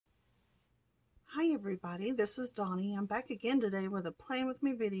Hi everybody, this is Donnie. I'm back again today with a Plan With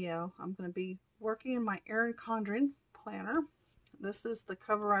Me video. I'm going to be working in my Erin Condren planner. This is the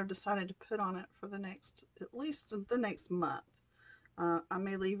cover I've decided to put on it for the next, at least the next month. I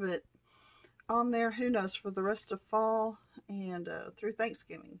may leave it on there, who knows, for the rest of fall and through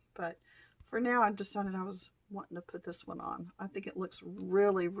Thanksgiving. But for now, I decided I was wanting to put this one on. I think it looks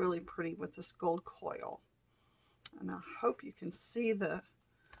really, really pretty with this gold coil. And I hope you can see the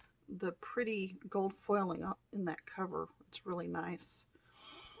pretty gold foiling in that cover. It's really nice.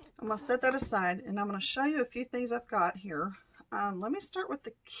 I'm going to set that aside and I'm going to show you a few things I've got here. Let me start with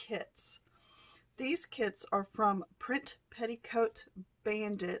the kits. These kits are from Print Petticoat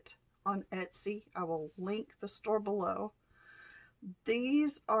Bandit on Etsy. I will link the store below.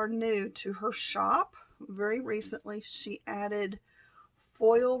 These are new to her shop. Very recently she added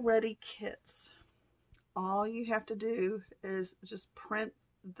foil ready kits. All you have to do is just print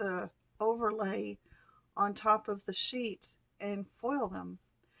the overlay on top of the sheets and foil them.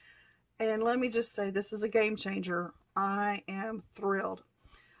 And let me just say, this is a game changer. I am thrilled.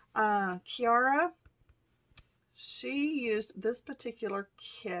 Kiara, she used this particular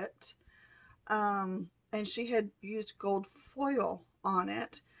kit and she had used gold foil on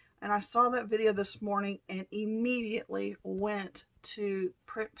it, and I saw that video this morning and immediately went to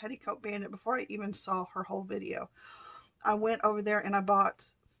Print Petticoat Bandit before I even saw her whole video. I went over there and I bought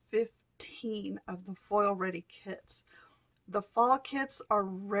 15 of the foil ready kits. The fall kits are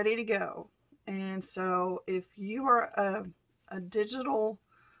ready to go, and so if you are a digital,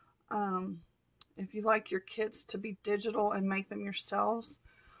 if you like your kits to be digital and make them yourselves,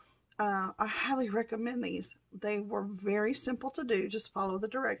 I highly recommend these. They were very simple to do. Just follow the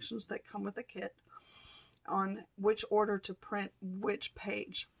directions that come with the kit on which order to print which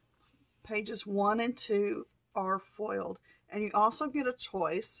page. Pages 1 and 2 are foiled, and you also get a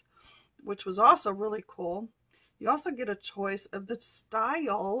choice, which was also really cool. You also get a choice of the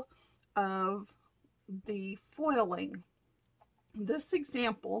style of the foiling. This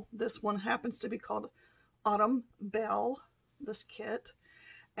example, this one happens to be called Autumn Bell, this kit,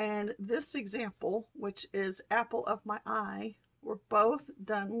 and this example, which is Apple of My Eye, were both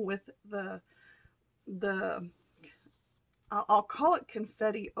done with the I'll call it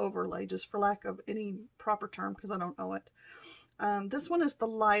confetti overlay, just for lack of any proper term, because I don't know it. This one is the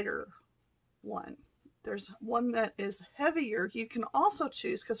lighter one. There's one that is heavier. You can also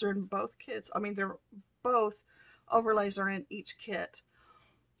choose, because they're in both kits. I mean, they're both overlays are in each kit.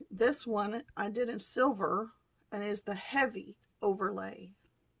 This one I did in silver and is the heavy overlay.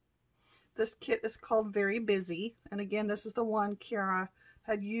 This kit is called Very Busy, and again, this is the one Kiara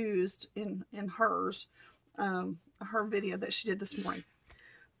had used in hers, her video that she did this morning.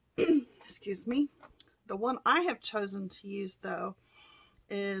 Excuse me. The one I have chosen to use, though,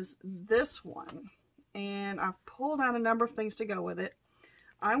 is this one, and I've pulled out a number of things to go with it.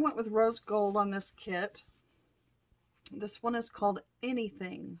 I went with rose gold on this kit. This one is called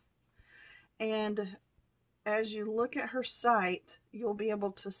Anything, and as you look at her site, you'll be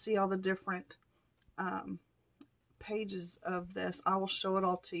able to see all the different pages of this. I will show it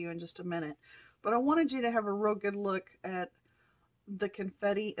all to you in just a minute, but I wanted you to have a real good look at the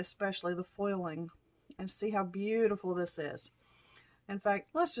confetti, especially the foiling, and see how beautiful this is. In fact,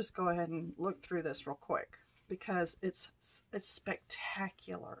 let's just go ahead and look through this real quick, because it's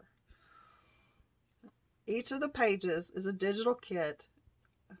spectacular. Each of the pages is a digital kit,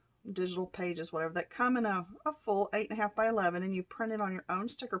 digital pages, whatever, that come in a full 8.5 by 11, and you print it on your own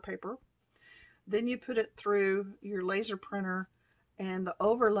sticker paper. Then you put it through your laser printer, and the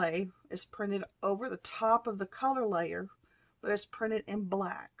overlay is printed over the top of the color layer, but it's printed in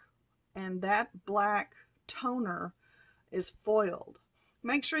black, and that black toner is foiled.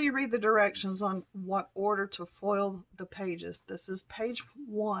 Make sure you read the directions on what order to foil the pages. This is page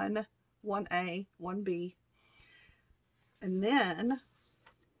 1, 1A, 1B, and then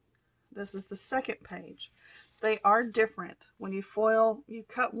this is the second page. They are different. When you foil, you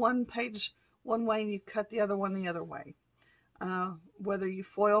cut one page one way and you cut the other one the other way. Whether you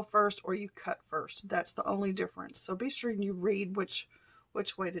foil first or you cut first, that's the only difference. So be sure you read which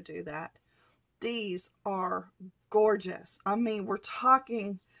way to do that. These are gorgeous. I mean, we're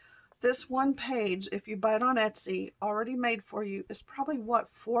talking, this one page, if you buy it on Etsy, already made for you, is probably, what,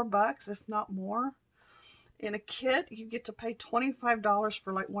 $4, if not more? In a kit, you get to pay $25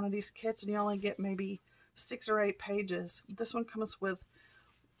 for like one of these kits, and you only get maybe 6 or 8 pages. This one comes with,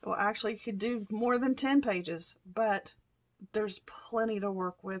 well, actually you could do more than 10 pages, but there's plenty to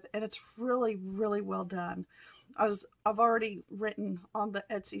work with, and it's really, really well done. I've already written on the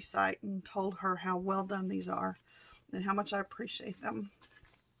Etsy site and told her how well done these are and how much I appreciate them.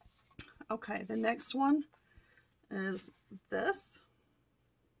 Okay, the next one is this.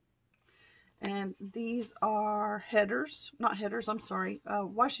 And these are headers, not headers, I'm sorry,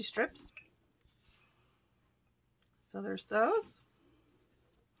 washi strips. So there's those.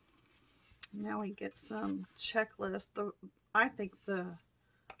 Now we get some checklist. I think the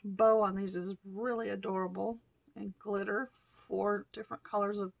bow on these is really adorable, and glitter, 4 different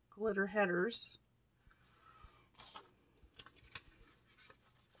colors of glitter headers.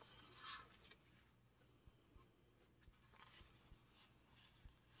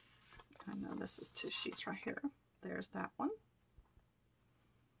 I know this is 2 sheets right here. There's that one.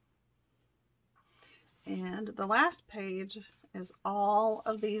 And the last page is all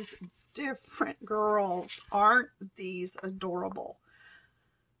of these different girls. Aren't these adorable?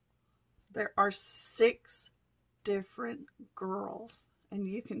 There are 6 different girls, and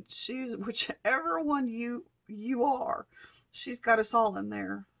you can choose whichever one you are. She's got us all in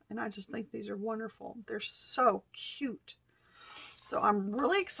there, and I just think these are wonderful. They're so cute. So I'm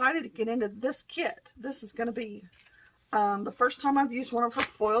really excited to get into this kit. This is going to be the first time I've used one of her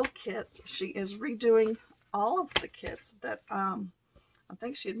foiled kits. She is redoing all of the kits that I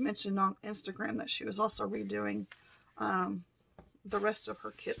think she had mentioned on Instagram that she was also redoing the rest of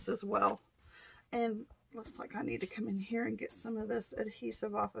her kits as well. And looks like I need to come in here and get some of this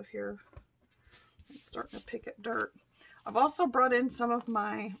adhesive off of here. It's starting to pick up dirt. I've also brought in some of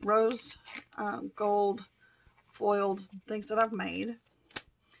my rose gold foiled things that I've made.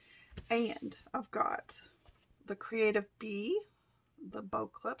 And I've got the Creative Bee, the bow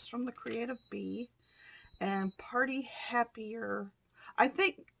clips from the Creative Bee, and Party Happier. I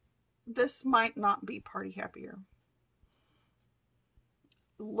think this might not be Party Happier.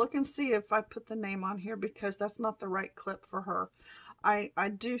 Look and see if I put the name on here, because that's not the right clip for her. I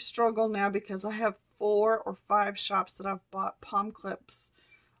do struggle now because I have 4 or 5 shops that I've bought palm clips,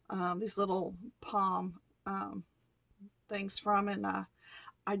 these little palm things from, and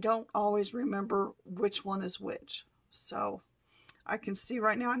I don't always remember which one is which. So I can see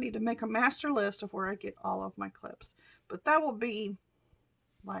right now I need to make a master list of where I get all of my clips, but that will be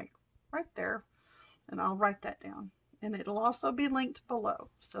like right there, and I'll write that down. And it'll also be linked below,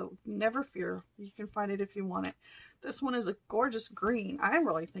 so never fear, you can find it if you want it. This one is a gorgeous green. I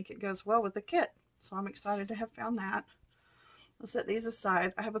really think it goes well with the kit, so I'm excited to have found that. I'll set these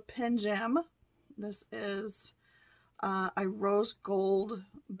aside. I have a pen gem. This is a rose gold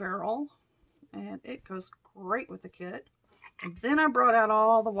barrel, and it goes great with the kit. And then I brought out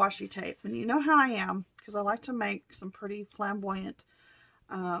all the washi tape, and you know how I am, because I like to make some pretty flamboyant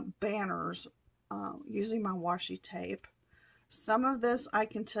banners using my washi tape. Some of this I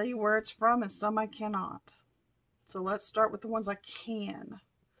can tell you where it's from, and some I cannot. So let's start with the ones I can.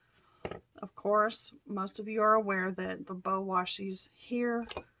 Of course, most of you are aware that the bow washies here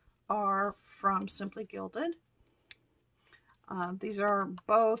are from Simply Gilded. These are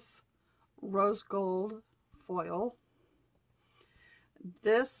both rose gold foil.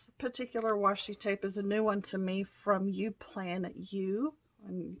 This particular washi tape is a new one to me from You Plan You.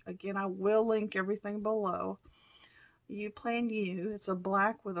 And again, I will link everything below. You Plan You. It's a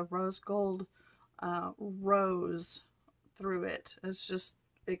black with a rose gold rose through it. It's just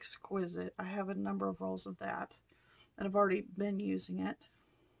exquisite. I have a number of rolls of that, and I've already been using it.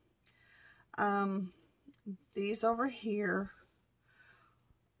 These over here,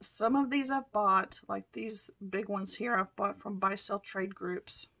 some of these I've bought, like these big ones here, I've bought from buy sell trade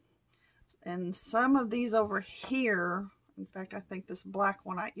groups, and some of these over here, in fact I think this black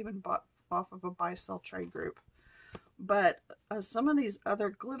one I even bought off of a buy sell trade group. But some of these other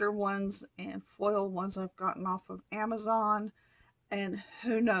glitter ones and foil ones I've gotten off of Amazon, and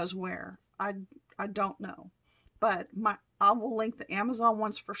who knows where. I don't know. But I will link the Amazon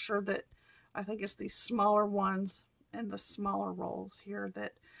ones for sure. That I think it's these smaller ones and the smaller rolls here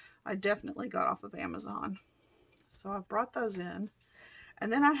that I definitely got off of Amazon. So I brought those in.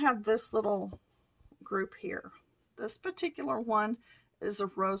 And then I have this little group here. This particular one is a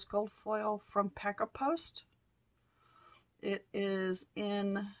rose gold foil from Paca Post. It is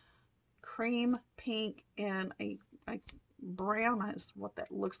in cream, pink, and a brown is what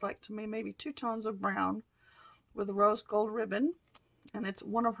that looks like to me. Maybe 2 tones of brown with a rose gold ribbon. And it's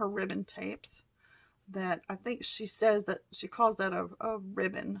one of her ribbon tapes that I think she says that she calls that a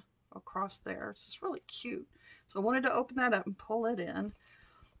ribbon across there. It's just really cute. So I wanted to open that up and pull it in.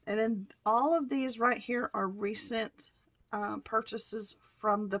 And then all of these right here are recent purchases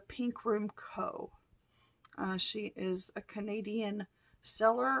from the Pink Room Co. She is a Canadian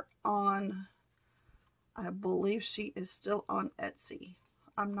seller on, I believe she is still on Etsy.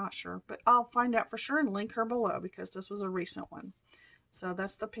 I'm not sure, but I'll find out for sure and link her below because this was a recent one. So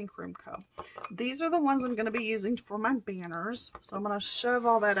that's the Pink Room Co. These are the ones I'm going to be using for my banners. So I'm going to shove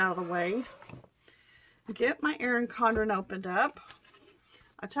all that out of the way. Get my Erin Condren opened up.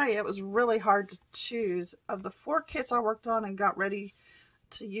 I tell you, it was really hard to choose. Of the 4 kits I worked on and got ready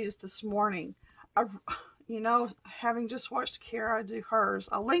to use this morning, you know, having just watched Kiara do hers,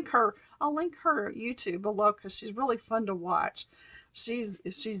 I'll link her YouTube below because she's really fun to watch. She's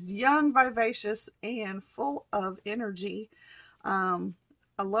young, vivacious, and full of energy. I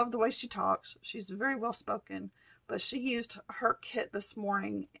love the way she talks. She's very well spoken, but she used her kit this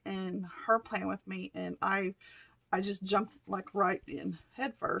morning in her plan with me, and I just jumped like right in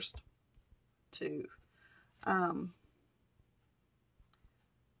head first to,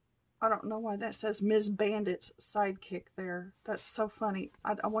 I don't know why that says Ms. Bandit's sidekick there. That's so funny.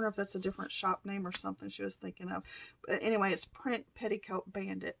 I wonder if that's a different shop name or something she was thinking of. But anyway, it's print Petticoat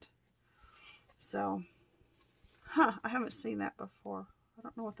Bandit. So, I haven't seen that before. I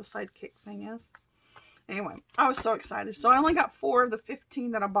don't know what the sidekick thing is. Anyway, I was so excited. So I only got 4 of the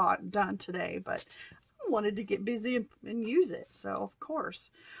 15 that I bought done today, but I wanted to get busy and use it. So, of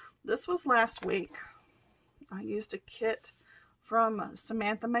course, this was last week. I used a kit from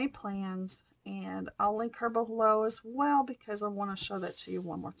Samantha May Plans, and I'll link her below as well because I want to show that to you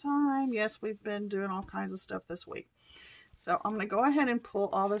one more time. Yes, we've been doing all kinds of stuff this week. So I'm going to go ahead and pull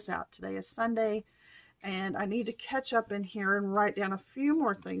all this out. Today is Sunday, and I need to catch up in here and write down a few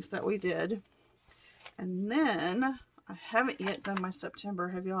more things that we did. And then I haven't yet done my September,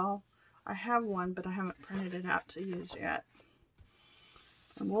 have y'all? I have one, but I haven't printed it out to use yet.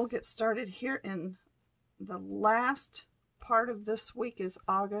 And we'll get started here in the last part of this week is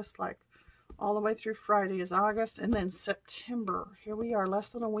August, like all the way through Friday is August, and then September. Here we are, less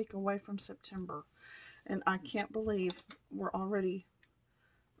than a week away from September, and I can't believe we're already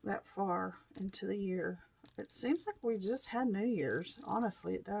that far into the year. It seems like we just had New Year's.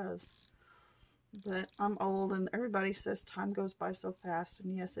 Honestly, it does. But I'm old, and everybody says time goes by so fast,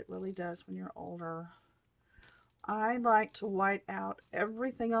 and yes, it really does when you're older. I like to white out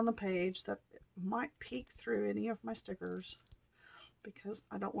everything on the page that might peek through any of my stickers because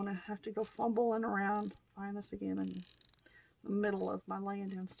I don't want to have to go fumbling around, find this again in the middle of my laying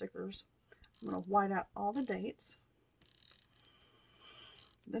down stickers. I'm going to white out all the dates.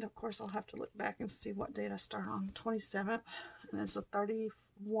 Then, of course, I'll have to look back and see what date I start on. 27th, and it's a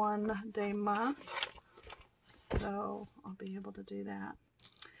 31-day month, so I'll be able to do that.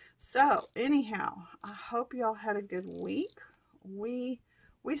 So, anyhow, I hope y'all had a good week. We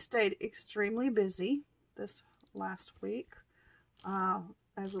stayed extremely busy this last week.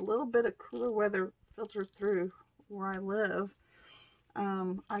 As a little bit of cooler weather filtered through where I live,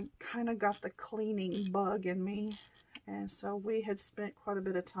 I kind of got the cleaning bug in me. And so we had spent quite a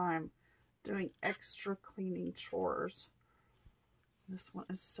bit of time doing extra cleaning chores. This one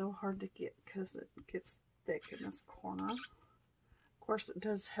is so hard to get because it gets thick in this corner. Of course, it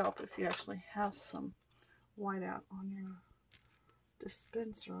does help if you actually have some whiteout on your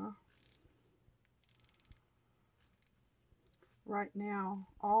dispenser. Right now,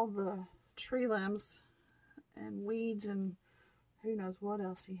 all the tree limbs and weeds and who knows what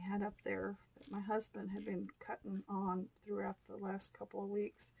else he had up there that my husband had been cutting on throughout the last couple of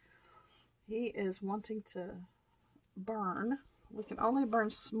weeks. He is wanting to burn. We can only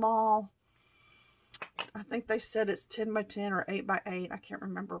burn small, I think they said it's 10 by 10 or 8 by 8, I can't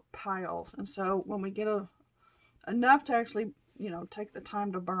remember, piles. And so when we get enough to actually, you know, take the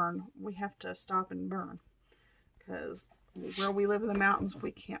time to burn, we have to stop and burn because where we live in the mountains,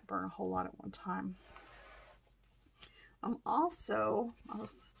 we can't burn a whole lot at one time.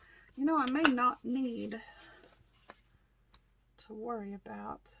 You know, I may not need to worry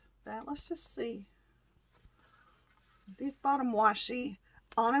about that. Let's just see. These bottom washi,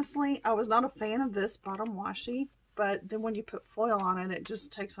 honestly, I was not a fan of this bottom washi, but then when you put foil on it, it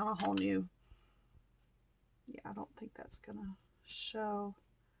just takes on a whole new, yeah, I don't think that's gonna show.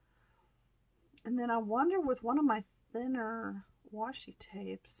 And then I wonder with one of my thinner washi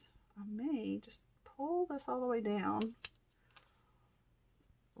tapes, I may just pull this all the way down,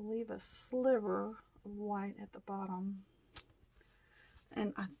 leave a sliver of white at the bottom,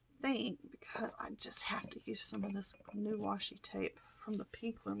 and I think because I just have to use some of this new washi tape from the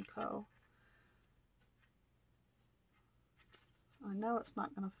Pink Room Co. I know it's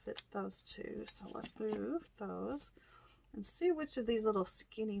not going to fit those two, so let's move those and see which of these little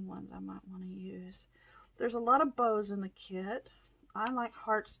skinny ones I might want to use. There's a lot of bows in the kit. I like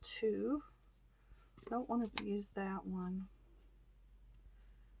hearts too. Don't want to use that one.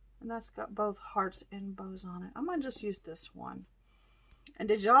 And that's got both hearts and bows on it. I might just use this one. And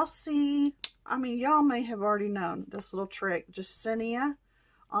did y'all see, I mean, y'all may have already known this little trick. Jesenia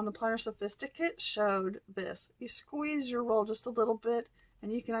on the Planner Sophisticate showed this. You squeeze your roll just a little bit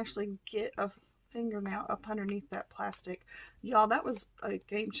and you can actually get a fingernail up underneath that plastic. Y'all, that was a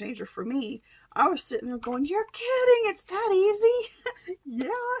game changer for me. I was sitting there going, you're kidding, it's that easy. Yeah,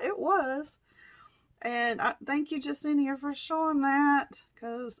 it was. And thank you, Jesenia, for showing that,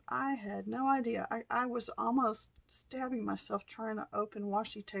 because I had no idea. I was almost stabbing myself trying to open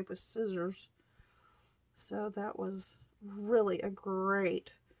washi tape with scissors. So that was really a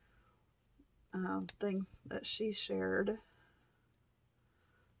great thing that she shared,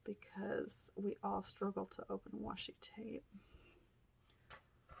 because we all struggle to open washi tape.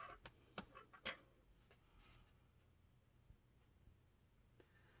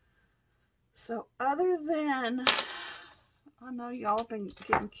 So other than, I know y'all have been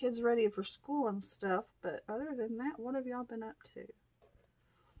getting kids ready for school and stuff, but other than that, what have y'all been up to?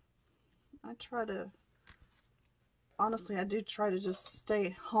 I try to, honestly, I do try to just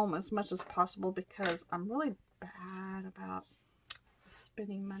stay home as much as possible because I'm really bad about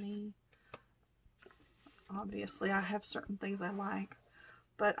spending money. Obviously, I have certain things I like,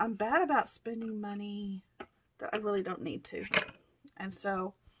 but I'm bad about spending money that I really don't need to. And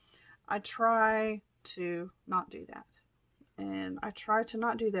so I try to not do that. And I try to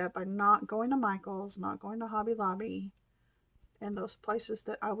not do that by not going to Michael's, not going to Hobby Lobby, and those places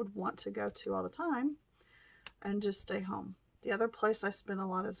that I would want to go to all the time, and just stay home. The other place I spend a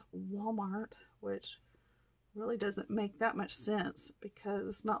lot is Walmart, which really doesn't make that much sense because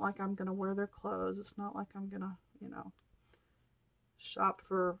it's not like I'm going to wear their clothes. It's not like I'm going to, you know, shop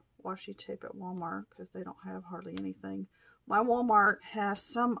for washi tape at Walmart because they don't have hardly anything. My Walmart has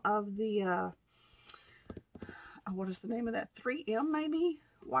some of the, what is the name of that? 3M maybe?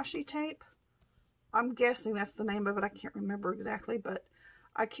 Washi tape? I'm guessing that's the name of it. I can't remember exactly, but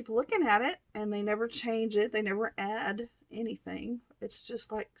I keep looking at it and they never change it. They never add anything. It's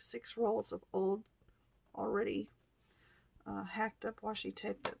just like 6 rolls of old, already hacked up washi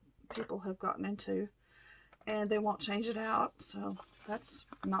tape that people have gotten into, and they won't change it out. So that's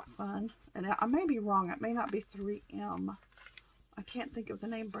not fun. And I may be wrong. It may not be 3M. I can't think of the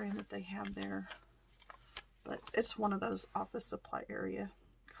name brand that they have there, but it's one of those office supply area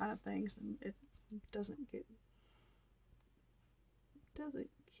kind of things, and it doesn't get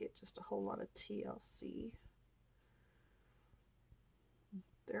just a whole lot of TLC.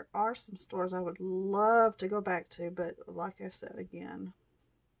 There are some stores I would love to go back to, but like I said again,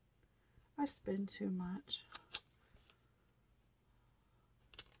 I spend too much.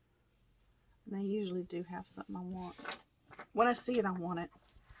 And they usually do have something I want. When I see it, I want it.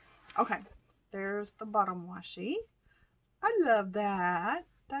 Okay, there's the bottom washi. I love that.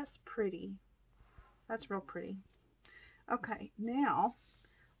 That's pretty. That's real pretty. Okay, now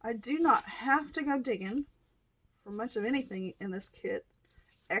I do not have to go digging for much of anything in this kit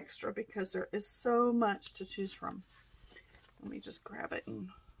extra because there is so much to choose from. Let me just grab it and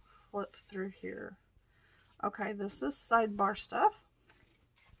flip through here. Okay, this is sidebar stuff.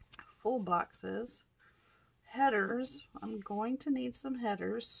 Full boxes. Headers. I'm going to need some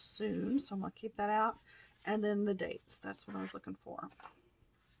headers soon, so I'm going to keep that out. And then the dates. That's what I was looking for.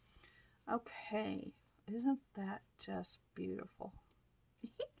 Okay. Isn't that just beautiful?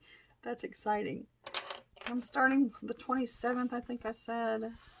 That's exciting. I'm starting the 27th, I think I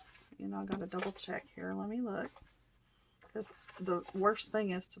said. You know, I got to double check here. Let me look. Because the worst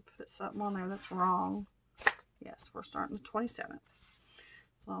thing is to put something on there that's wrong. Yes, we're starting the 27th.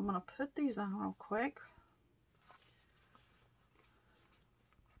 So I'm going to put these on real quick.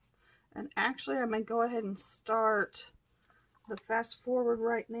 And actually, I may go ahead and start the fast forward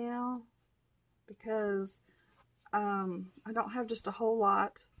right now because I don't have just a whole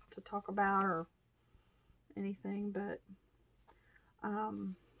lot to talk about or anything, but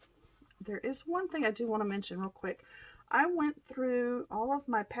there is one thing I do want to mention real quick. I went through all of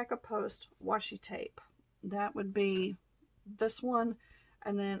my Paca Post washi tape. That would be this one,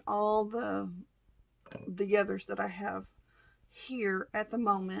 and then all the others that I have here at the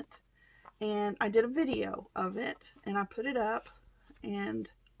moment. And I did a video of it, and I put it up and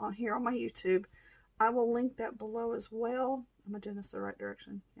on here on my YouTube. I will link that below as well. Am I doing this the right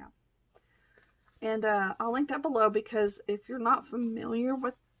direction? Yeah. And I'll link that below because if you're not familiar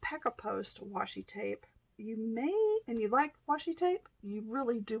with Paca Post washi tape, you may, and you like washi tape, you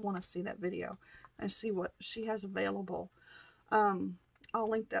really do want to see that video and see what she has available. I'll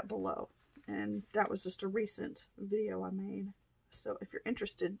link that below. And that was just a recent video I made. So if you're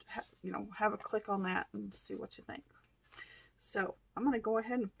interested, you know, have a click on that and see what you think. So I'm going to go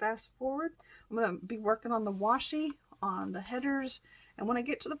ahead and fast forward. I'm going to be working on the washi, on the headers, And when I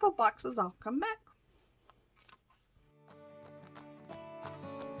get to the full boxes, I'll come back.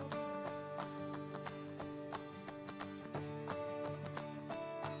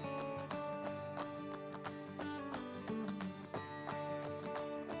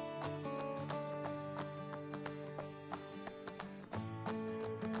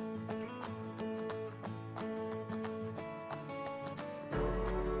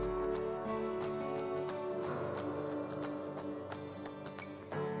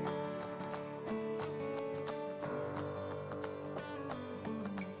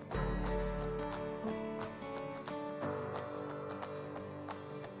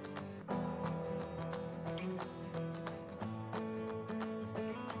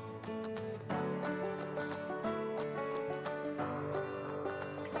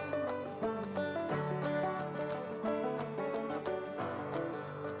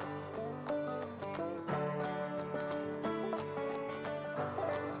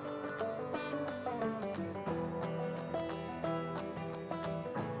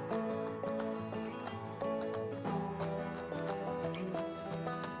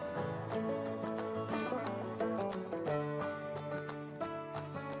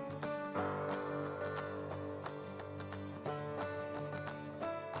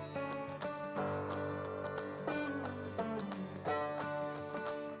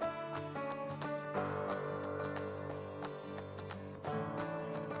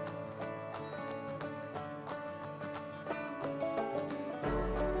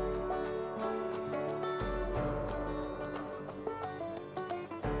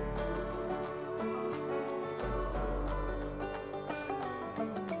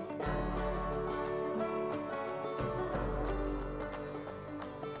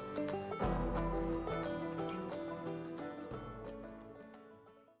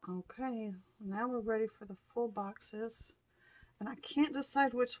 Okay, now we're ready for the full boxes, and I can't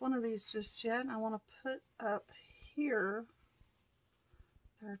decide which one of these just yet. I want to put up here,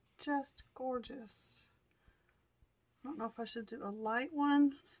 they're just gorgeous. I don't know if I should do a light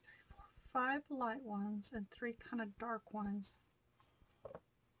one, 3, 4, 5 light ones, and 3 kind of dark ones.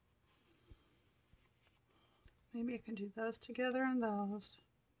 Maybe I can do those together and those.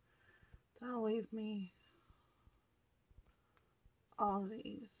 That'll leave me all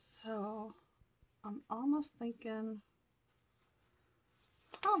these. So I'm almost thinking,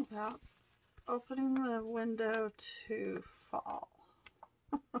 how about opening the window to fall?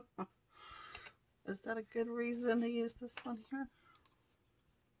 Is that a good reason to use this one here?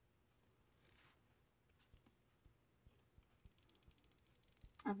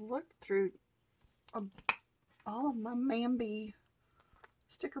 I've looked through all of my Mambi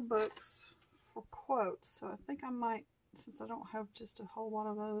sticker books for quotes, so I think I might, since I don't have just a whole lot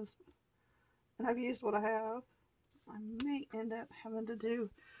of those, and I've used what I have, I may end up having to do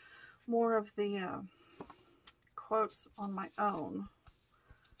more of the quotes on my own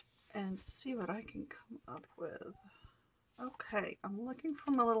and see what I can come up with. Okay, I'm looking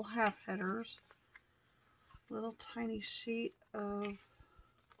for my little half headers, little tiny sheet of,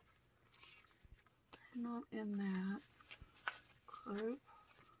 they're not in that group,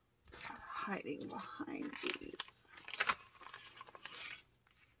 hiding behind these.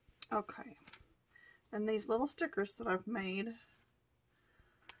 Okay, and these little stickers that I've made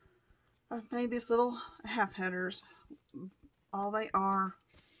these little half headers. All they are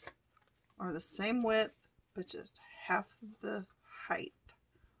the same width, but just half the height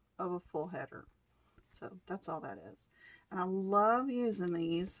of a full header. So that's all that is. And I love using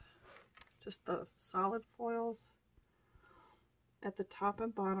these, just the solid foils at the top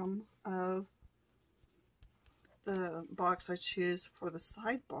and bottom of the box I choose for the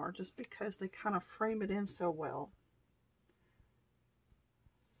sidebar, just because they kind of frame it in so well.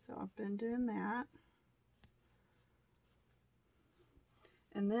 So I've been doing that.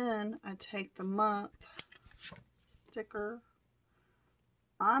 And then I take the month sticker.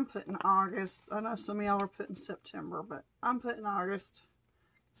 I'm putting August. I know some of y'all are putting September, but I'm putting August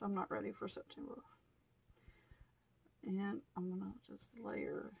because I'm not ready for September. And I'm going to just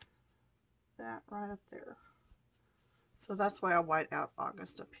layer that right up there. So that's why I white out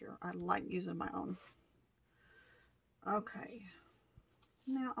August up here. I like using my own. Okay.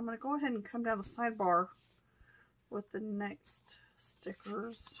 Now I'm going to go ahead and come down the sidebar with the next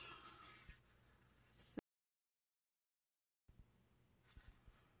stickers.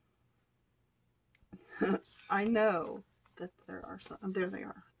 So I know that there are some. There they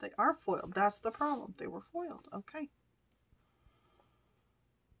are. They are foiled. That's the problem. They were foiled. Okay.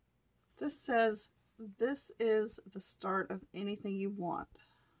 This says, this is the start of anything you want.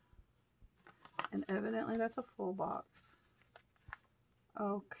 And evidently that's a full box.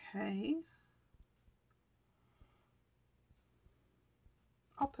 Okay.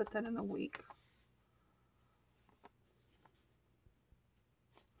 I'll put that in a week.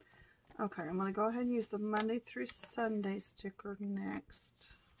 Okay, I'm going to go ahead and use the Monday through Sunday sticker next.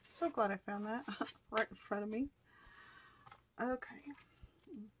 So glad I found that right in front of me. Okay,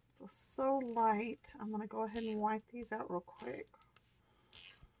 it's so light. I'm going to go ahead and wipe these out real quick.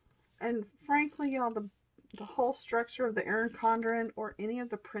 And frankly, y'all, the whole structure of the Erin Condren or any of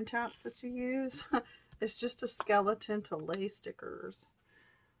the printouts that you use, it's just a skeleton to lay stickers.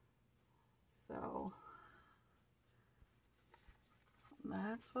 So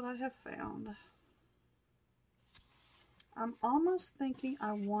that's what I have found. I'm almost thinking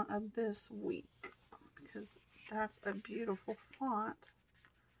I want a this week because that's a beautiful font.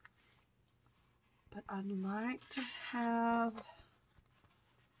 But I'd like to have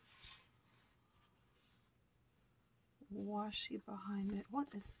washi behind it. What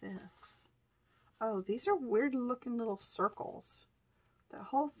is this? Oh, these are weird looking little circles. The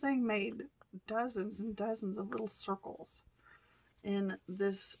whole thing made dozens and dozens of little circles in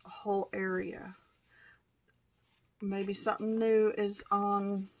this whole area. Maybe something new is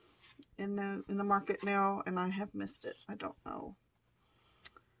on in the market now and I have missed it. I don't know.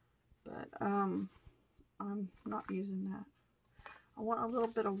 But I'm not using that. I want a little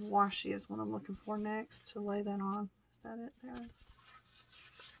bit of washi is what I'm looking for next to lay that on. Is that it there?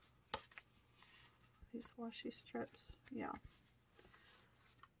 These washi strips? Yeah.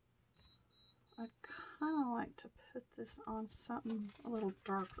 I'd kind of like to put this on something a little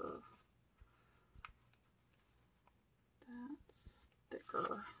darker. That's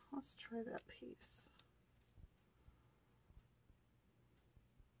thicker. Let's try that piece.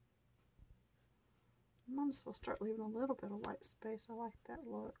 I might as well start leaving a little bit of white space. I like that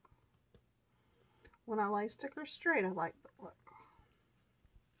look. When I lay stickers straight, I like the look.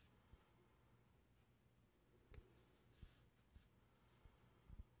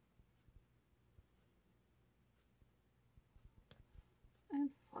 And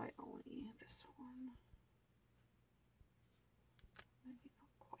finally, this one. Maybe not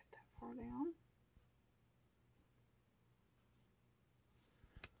quite that far down.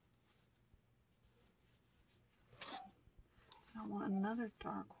 I want another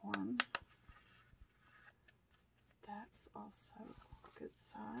dark one. That's also a good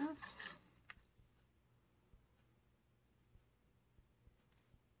size.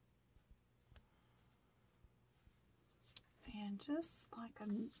 And just like a,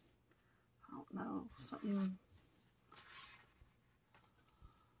 I don't know, something,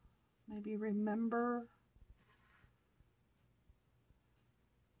 maybe remember.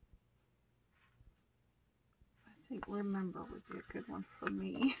 I think remember would be a good one for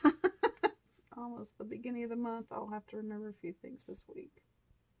me. It's almost the beginning of the month. I'll have to remember a few things this week.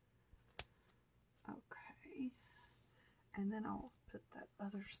 Okay. And then I'll put that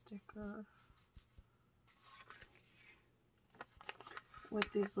other sticker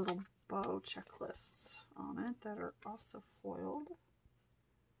with these little bow checklists on it that are also foiled.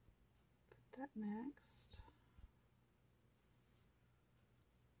 Put that next.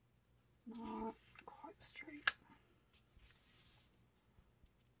 Not quite straight.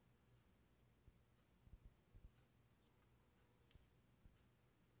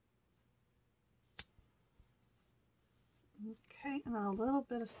 Okay, and then a little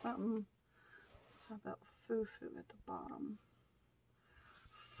bit of something. How about foo-foo at the bottom?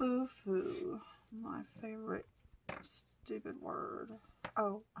 Foo-foo, my favorite stupid word.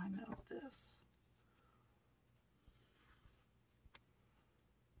 Oh, I know this.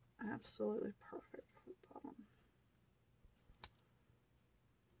 Absolutely perfect for the bottom.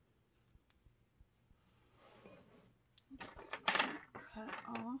 Cut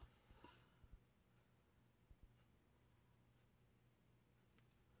off.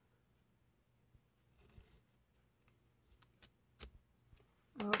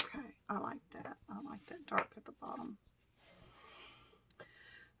 Okay, I like that. I like that dark at the bottom.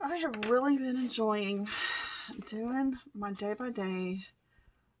 I have really been enjoying doing my day by day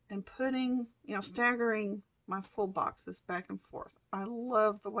and putting, you know, staggering my full boxes back and forth. I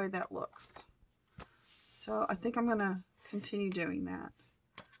love the way that looks. So I think I'm going to continue doing that.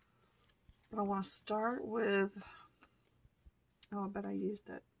 But I want to start with, oh, I bet I used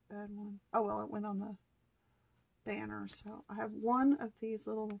that bad one. Oh, well, it went on the banner. So I have one of these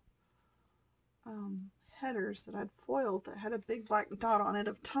little headers that I'd foiled that had a big black dot on it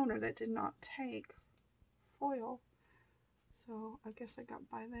of toner that did not take foil. So I guess I got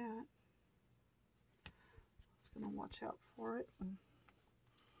by that. I was going to watch out for it.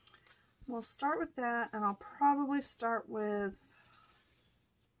 We'll start with that, and I'll probably start with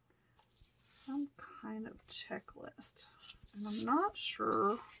some kind of checklist. And I'm not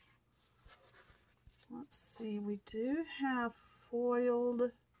sure. Let's see, we do have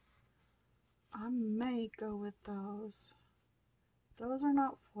foiled. I may go with those. Those are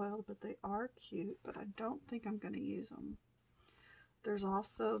not foiled, but they are cute, but I don't think I'm going to use them. There's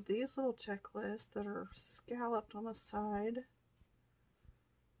also these little checklists that are scalloped on the side,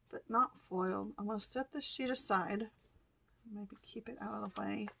 but not foiled. I'm going to set this sheet aside, maybe keep it out of the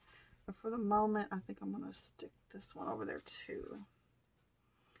way. But for the moment, I think I'm going to stick this one over there too.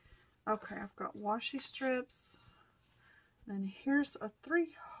 Okay, I've got washi strips. And here's a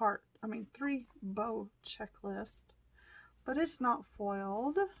 3 bow checklist, but it's not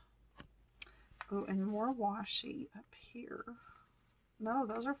foiled. Oh, and more washi up here. No,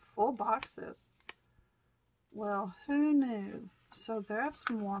 those are full boxes. Well, who knew? So that's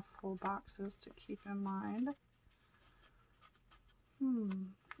more full boxes to keep in mind.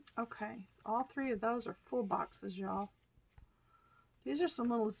 Okay, all 3 of those are full boxes, y'all. These are some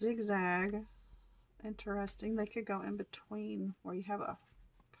little zigzag. Interesting. They could go in between where you have a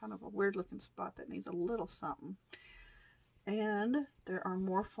kind of a weird looking spot that needs a little something. And there are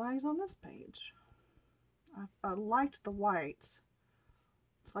more flags on this page. I liked the whites.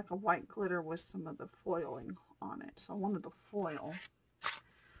 It's like a white glitter with some of the foiling on it, so I wanted the foil.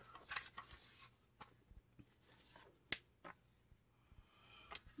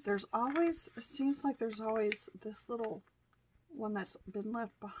 There's always, it seems like there's always this little one that's been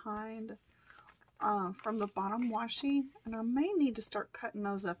left behind from the bottom washi, and I may need to start cutting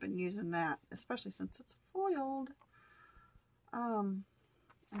those up and using that, especially since it's foiled. And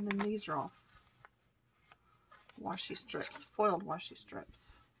then these are all washi strips, foiled washi strips.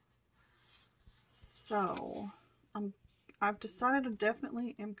 So I've decided I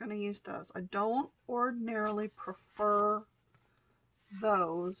definitely am going to use those. I don't ordinarily prefer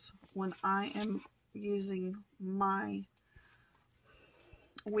those when I am using my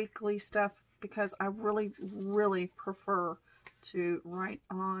weekly stuff, because I really, really prefer to write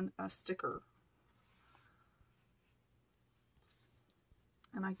on a sticker.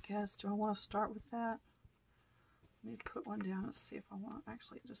 And I guess, do I want to start with that? Let me put one down and see if I want to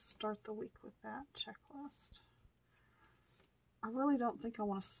actually just start the week with that checklist. I really don't think I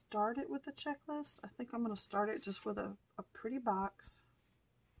want to start it with the checklist. I think I'm going to start it just with a pretty box.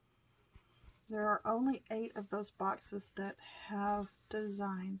 There are only 8 of those boxes that have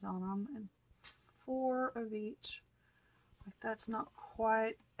designs on them, and 4 of each. Like, that's not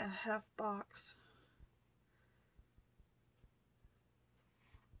quite a half box.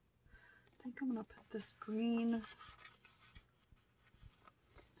 I think I'm going to put this green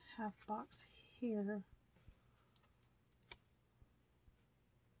half box here.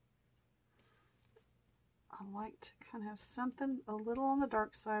 I like to kind of have something a little on the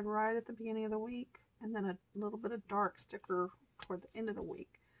dark side right at the beginning of the week, and then a little bit of dark sticker toward the end of the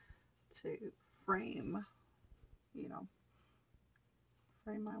week to frame, you know,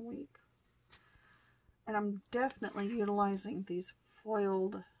 frame my week. And I'm definitely utilizing these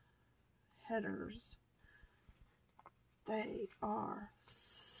foiled headers. They are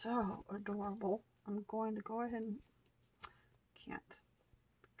so adorable. I'm going to go ahead and can't,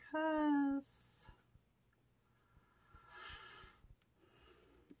 because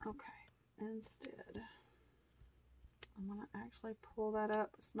okay, instead I'm going to actually pull that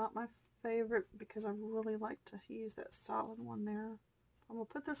up. It's not my favorite because I really like to use that solid one there. I'm going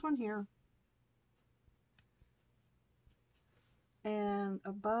to put this one here. And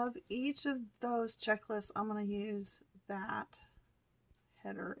above each of those checklists, I'm going to use that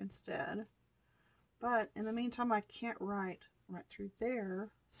header instead. But in the meantime, I can't write right through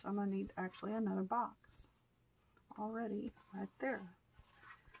there, so I'm going to need actually another box already right there.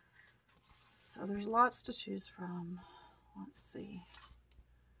 So there's lots to choose from. Let's see.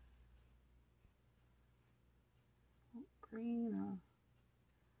 Green, or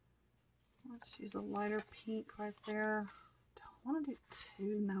let's use a lighter pink right there. Don't want to do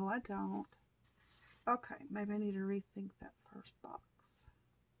 2. No, I don't. Okay, maybe I need to rethink that first box.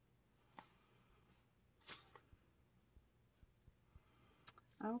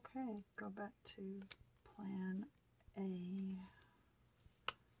 Okay, go back to plan A.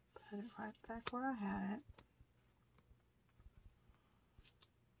 Put it right back where I had it.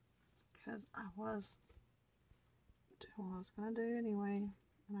 Because I was doing what I was going to do anyway.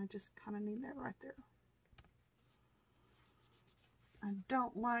 And I just kind of need that right there. I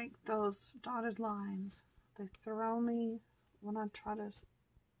don't like those dotted lines. They throw me when I try to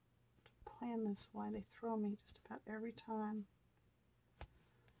plan this way. They throw me just about every time.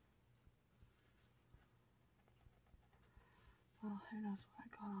 Well, who knows what I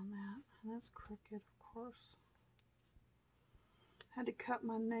got on that. And that's crooked, of course. Had to cut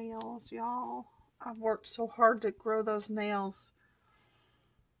my nails, y'all. I've worked so hard to grow those nails.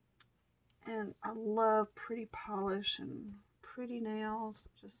 And I love pretty polish and pretty nails.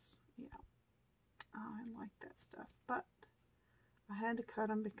 Just, yeah, I like that stuff. But I had to cut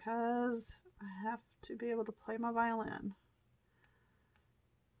them because I have to be able to play my violin.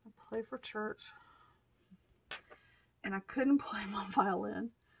 I play for church. And I couldn't play my violin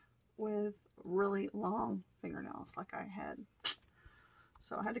with really long fingernails like I had.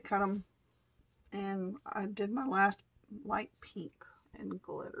 So I had to cut them. And I did my last light pink and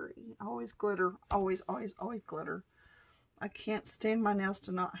glittery. Always glitter. Always, always, always glitter. I can't stand my nails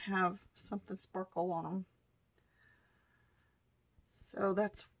to not have something sparkle on them. So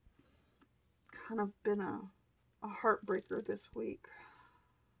that's kind of been a heartbreaker this week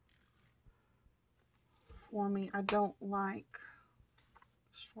for me. I don't like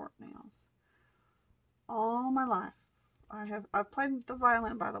short nails. All my life, I've played the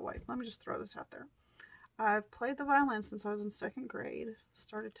violin, by the way. Let me just throw this out there. I've played the violin since I was in 2nd grade.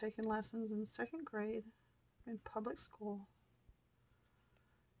 Started taking lessons in 2nd grade in public school.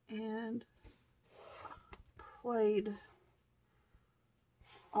 And played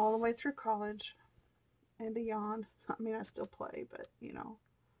all the way through college and beyond. I mean, I still play, but you know.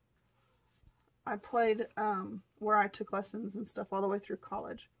 I played where I took lessons and stuff all the way through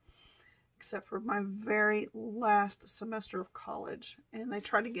college. Except for my very last semester of college. And they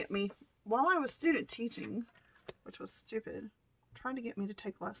tried to get me, while I was student teaching, which was stupid, tried to get me to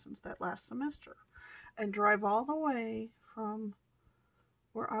take lessons that last semester. And drive all the way from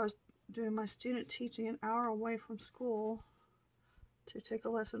where I was doing my student teaching an hour away from school to take a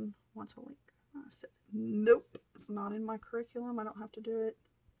lesson once a week. I said, nope, it's not in my curriculum. I don't have to do it.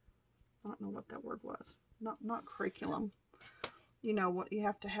 I don't know what that word was. Not curriculum. You know what you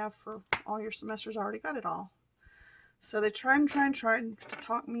have to have for all your semesters. I already got it all. So they tried to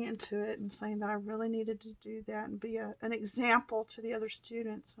talk me into it and saying that I really needed to do that and be an example to the other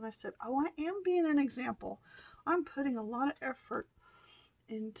students. And I said, oh, I am being an example. I'm putting a lot of effort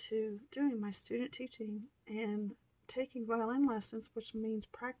into doing my student teaching and taking violin lessons, which means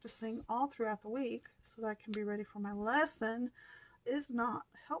practicing all throughout the week so that I can be ready for my lesson, is not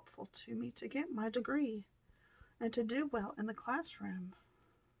helpful to me to get my degree and to do well in the classroom.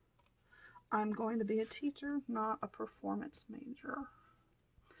 I'm going to be a teacher, not a performance major.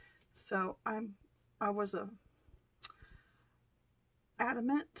 So I was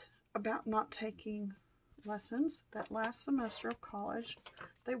adamant about not taking lessons that last semester of college.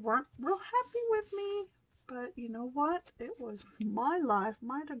 They weren't real happy with me, but you know what? It was my life,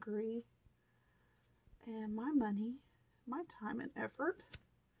 my degree, and my money, my time and effort.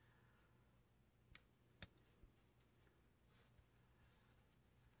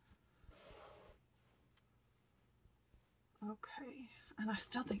 Okay, and I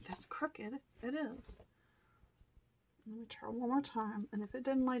still think that's crooked. It is. Let me try one more time, and if it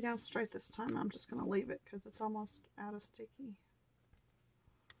didn't lay down straight this time, I'm just going to leave it because it's almost out of sticky.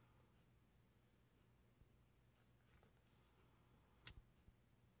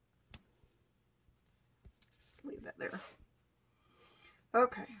 Just leave that there.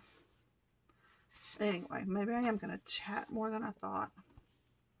 Okay. Anyway, maybe I am going to chat more than I thought.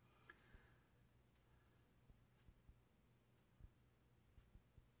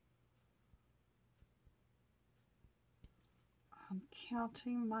 I'm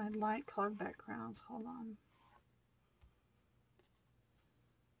counting my light colored backgrounds. Hold on.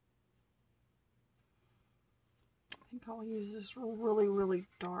 I think I'll use this really, really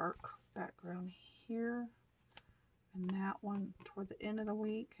dark background here. And that one toward the end of the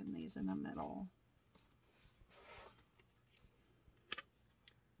week. And these in the middle.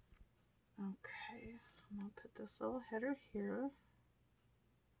 Okay. I'm going to put this little header here.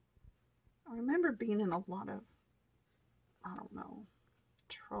 I remember being in a lot of, I don't know,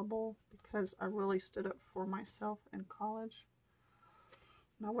 trouble because I really stood up for myself in college.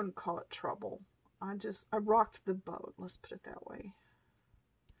 And I wouldn't call it trouble. I rocked the boat, let's put it that way.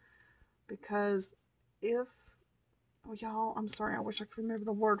 Because if, oh y'all, I'm sorry, I wish I could remember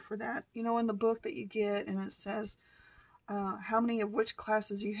the word for that. You know, in the book that you get and it says how many of which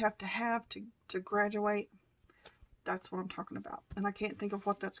classes you have to graduate. That's what I'm talking about. And I can't think of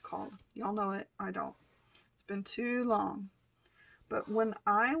what that's called. Y'all know it. I don't. It's been too long. But when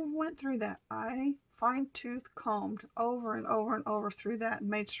I went through that, I fine-tooth combed over and over and over through that and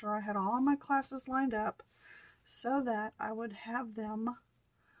made sure I had all my classes lined up so that I would have them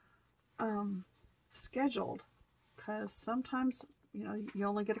scheduled. Because sometimes, you know, you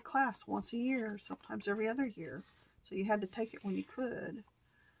only get a class once a year, sometimes every other year. So you had to take it when you could.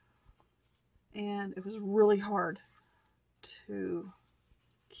 and it was really hard to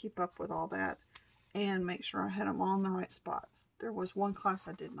keep up with all that and make sure I had them all in the right spot. There was one class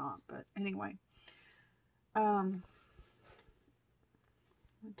I did not, but anyway. I'm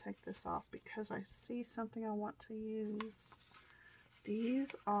going to take this off because I see something I want to use.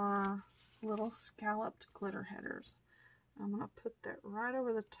 These are little scalloped glitter headers. I'm going to put that right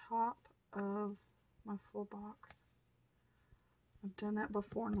over the top of my full box. I've done that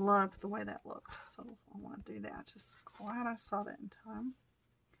before and loved the way that looked, so I want to do that. Just glad I saw that in time.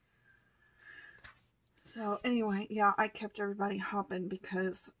 So anyway, yeah, I kept everybody hopping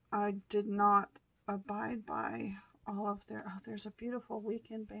because I did not abide by all of their... Oh, there's a beautiful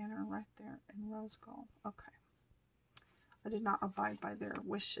weekend banner right there in rose gold. Okay. I did not abide by their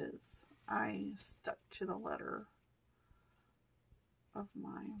wishes. I stuck to the letter of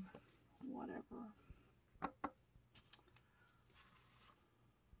my whatever.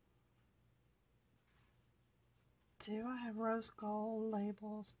 Do I have rose gold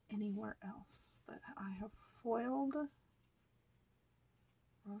labels anywhere else that I have foiled?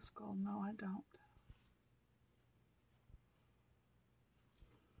 Rose gold, no I don't.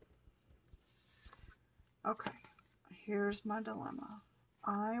 Okay, here's my dilemma.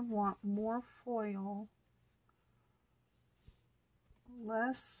 I want more foil,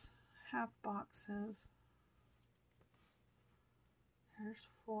 less half boxes. Here's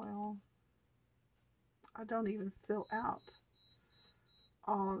foil. I don't even fill out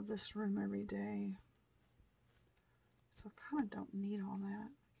all of this room every day, so I kind of don't need all that.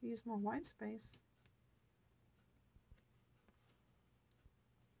 I could use more white space.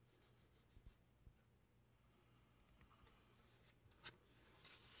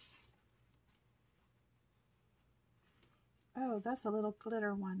 Oh, that's a little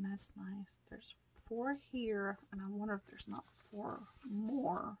glitter one. That's nice. There's 4 here, and I wonder if there's not 4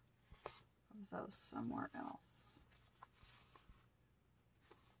 more of those somewhere else.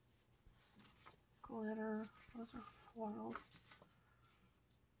 Glitter. Those are foiled.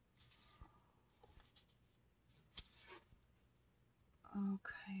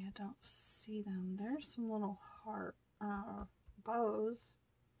 Okay, I don't see them. There's some little heart bows.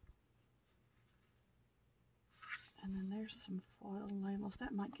 And then there's some foil labels.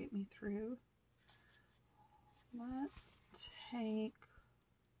 That might get me through. Let's take...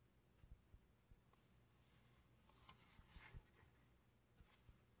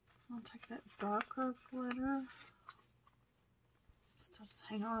 I'll take that darker glitter. Just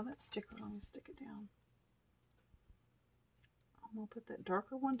hang on to that sticker. Let me stick it down. I'm going to put that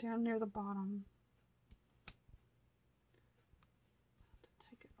darker one down near the bottom.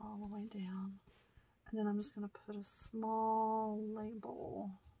 Take it all the way down. And then I'm just going to put a small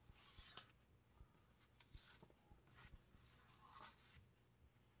label.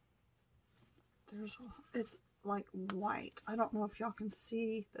 It's like white. I don't know if y'all can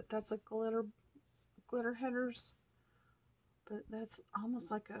see that that's a glitter headers, but that's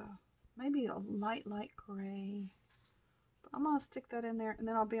almost like maybe a light gray. But I'm going to stick that in there, and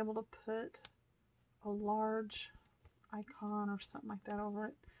then I'll be able to put a large icon or something like that over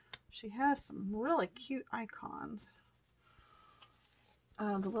it. She has some really cute icons.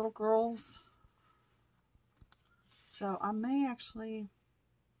 The little girls. So I may actually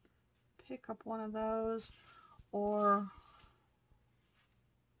pick up one of those or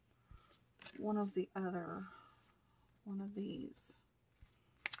one of these.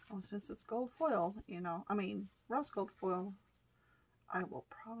 Oh, since it's gold foil, you know, I mean rose gold foil, I will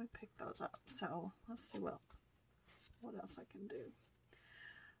probably pick those up. So let's see what else I can do.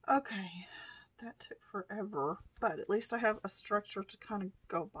 Okay, that took forever, but at least I have a structure to kind of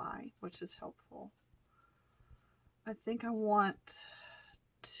go by, which is helpful. I think I want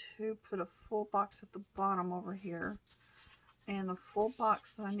to put a full box at the bottom over here, and the full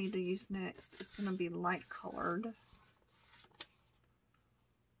box that I need to use next is going to be light colored.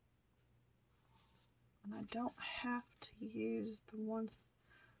 And I don't have to use the ones,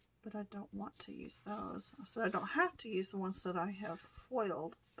 but I don't want to use those. So I don't have to use the ones that I have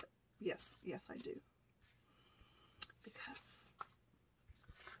foiled. But yes, I do. Because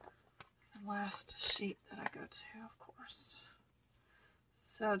the last sheet that I go to, of course.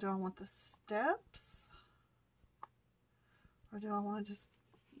 So do I want the steps? Or do I want to just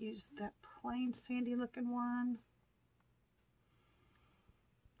use that plain sandy looking one?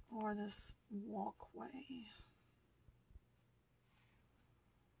 Or this walkway?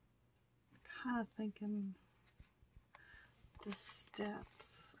 Kind of thinking the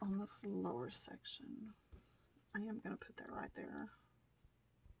steps on this lower section. I am going to put that right there.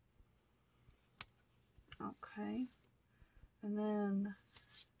 Okay. And then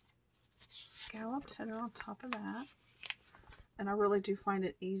scalloped header on top of that. And I really do find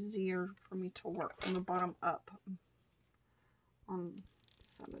it easier for me to work from the bottom up on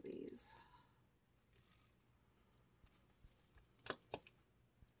some of these.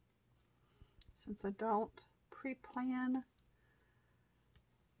 Since I don't pre-plan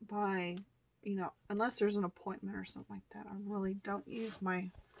by, you know, unless there's an appointment or something like that, I really don't use my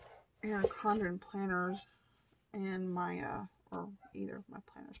Erin Condren planners and my, or either of my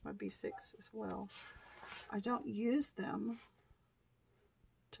planners, my B6 as well. I don't use them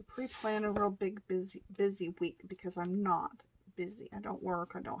to pre-plan a real big busy week because I'm not busy. I don't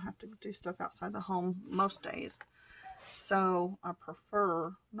work. I don't have to do stuff outside the home most days. So I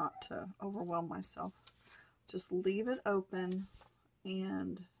prefer not to overwhelm myself. Just leave it open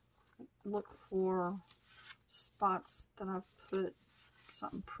and look for spots that I've put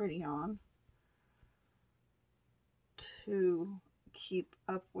something pretty on to keep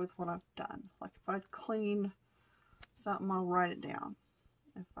up with what I've done. Like if I clean something, I'll write it down.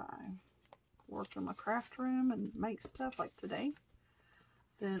 If I work in my craft room and make stuff like today,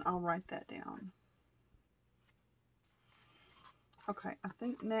 then I'll write that down. Okay, I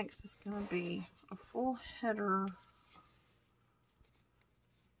think next is going to be a full header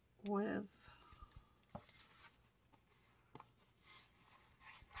with,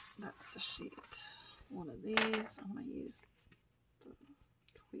 that's the sheet. One of these, I'm going to use the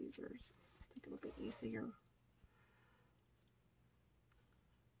tweezers. I think it'll be easier.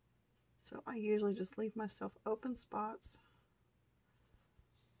 So I usually just leave myself open spots.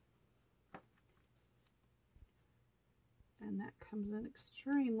 And that comes in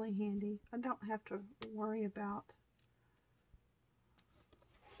extremely handy. I don't have to worry about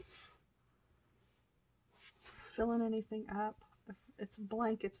filling anything up. If it's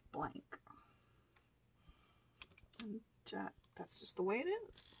blank, it's blank. And that's just the way it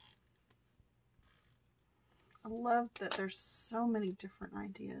is. I love that there's so many different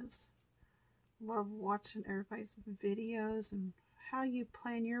ideas. Love watching everybody's videos and how you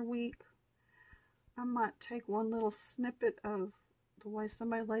plan your week. I might take one little snippet of the way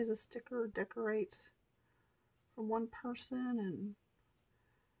somebody lays a sticker or decorates from one person and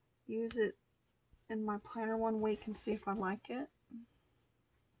use it in my planner one week and see if I like it.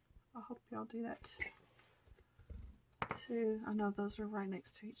 I hope y'all do that too. I know those are right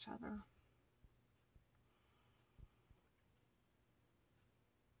next to each other.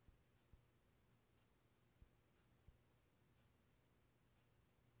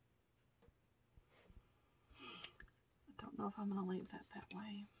 I don't know if I'm going to leave that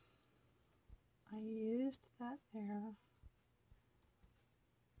way. I used that there.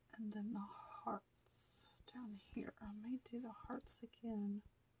 And then the hearts down here. I may do the hearts again.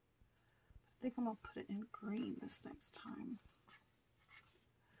 I think I'm going to put it in green this next time.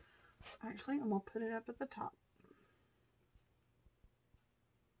 Actually, I'm going to put it up at the top.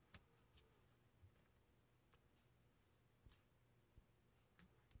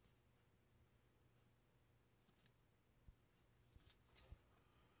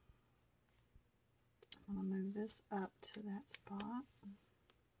 I'm going to move this up to that spot.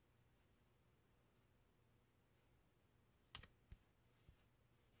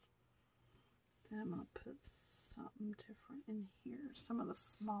 Then I'm going to put something different in here, some of the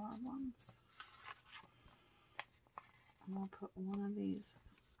smaller ones. I'm going to put one of these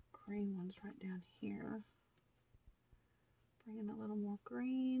green ones right down here. Bring in a little more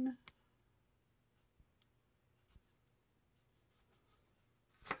green.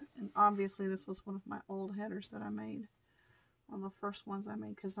 And obviously this was one of my old headers that I made. One of the first ones I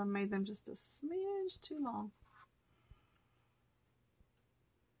made because I made them just a smidge too long.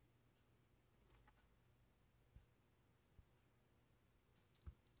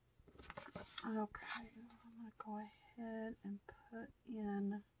 Okay, I'm going to go ahead and put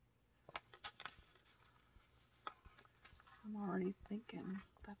in, I'm already thinking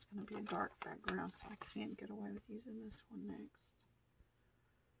that's going to be a dark background, so I can't get away with using this one next.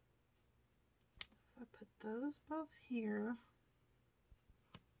 If I put those both here,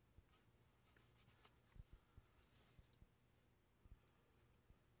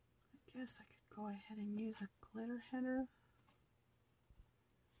 I guess I could go ahead and use a glitter header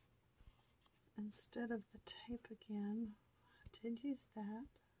instead of the tape again. I did use that.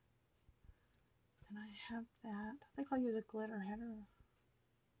 And I have that. I think I'll use a glitter header.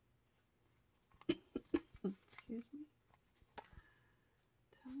 Excuse me.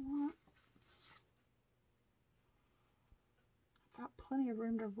 Tell you what. I've got plenty of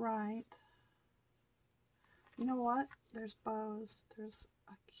room to write. You know what? There's bows. There's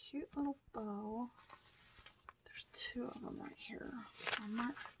a cute little bow. There's There's two of them right here. I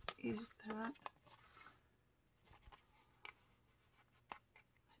might use that. I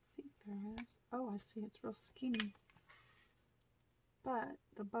think there is. Oh, I see. It's real skinny. But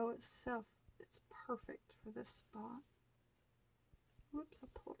the bow itself, it's perfect for this spot. Whoops, I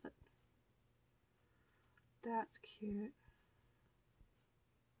pulled it. That's cute.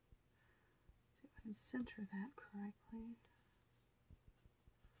 Let's see if I can center that correctly.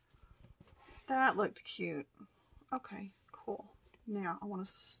 That looked cute. Okay, cool. Now I want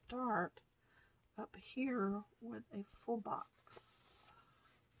to start up here with a full box.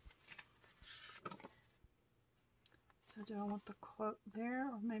 So do I want the quote there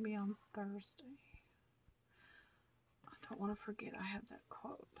or maybe on Thursday? I don't want to forget I have that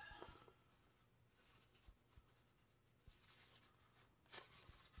quote.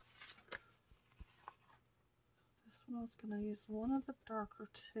 This one I was going to use one of the darker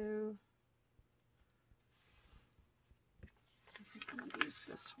two. I think I'm going to use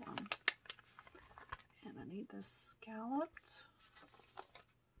this one. And I need this scalloped.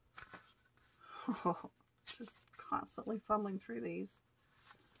 Oh, just constantly fumbling through these.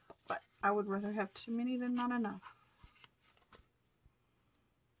 But I would rather have too many than not enough.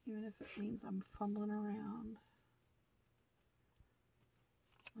 Even if it means I'm fumbling around.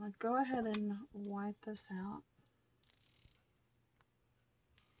 I'm going to go ahead and wipe this out.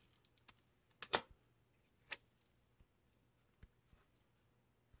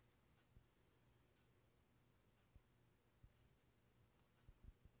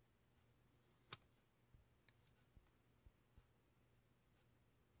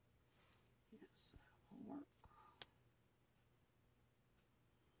 Yes, that will work.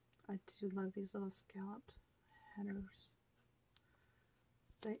 I do love these little scalloped headers.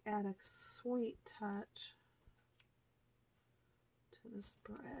 They add a sweet touch to the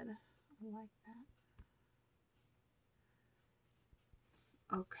spread. I like that.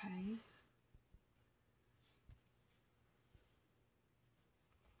 Okay.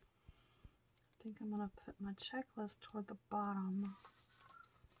 I think I'm going to put my checklist toward the bottom.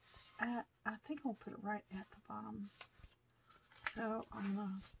 I think I'll put it right at the bottom. So I'm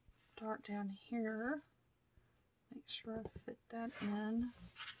going to start down here. Make sure I fit that in.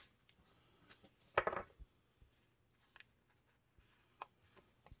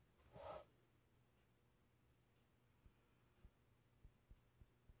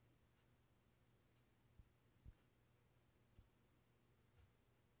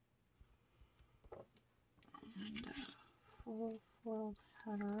 And full foiled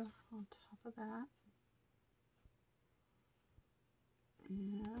header on top of that.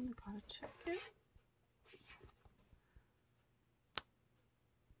 And gotta check it.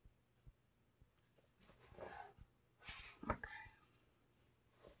 Okay.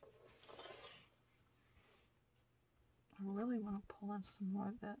 I really want to pull in some more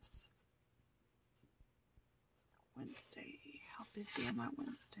of this. Wednesday. How busy am I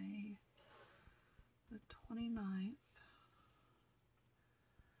Wednesday? The 29th.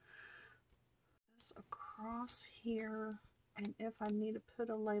 This across here, and if I need to put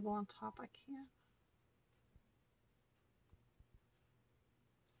a label on top, I can.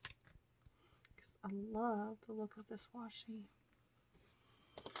 Because I love the look of this washi.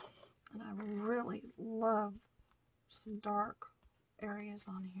 And I really love some dark areas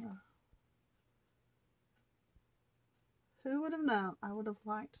on here. Who would have known I would have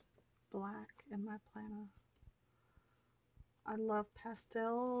liked black in my planner? I love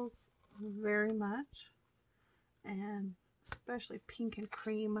pastels very much, and especially pink and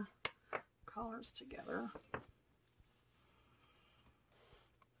cream colors together.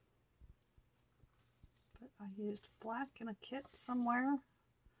 But I used black in a kit somewhere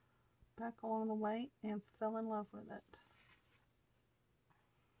back along the way and fell in love with it.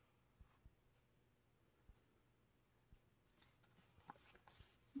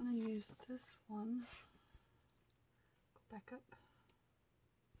 I'm going to use this one. Go back up.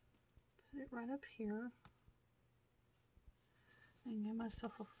 Put it right up here. And give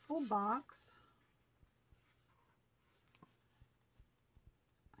myself a full box.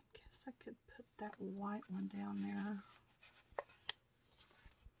 I guess I could put that white one down there.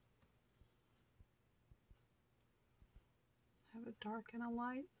 Have a dark and a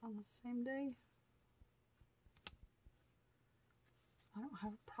light on the same day. I don't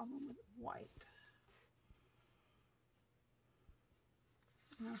have a problem with white.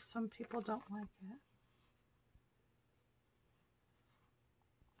 You know, some people don't like it.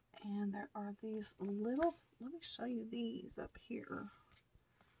 And there are these little, let me show you these up here.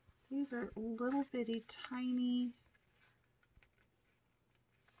 These are little bitty tiny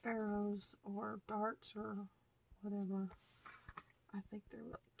arrows or darts or whatever. I think they're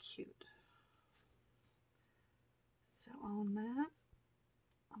really cute. So on that,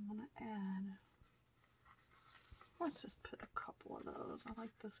 I'm going to add, let's just put a couple of those. I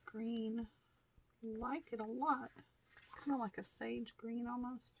like this green. Like it a lot. Kind of like a sage green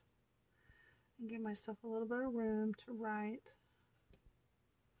almost. And give myself a little bit of room to write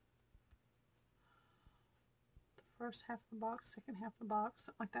the first half of the box, second half of the box,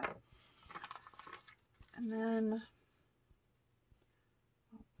 something like that. And then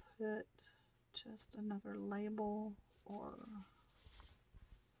I'll put just another label, or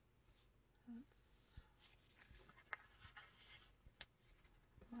that's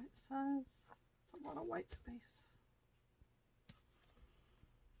right size. It's a lot of white space.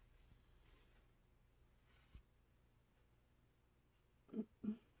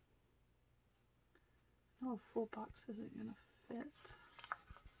 No, a full box isn't going to fit.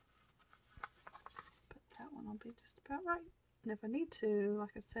 But that one will be just about right. And if I need to,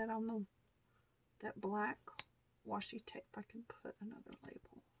 like I said, on that black washi tape, I can put another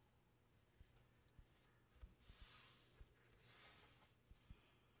label.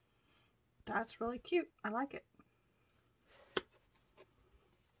 That's really cute. I like it.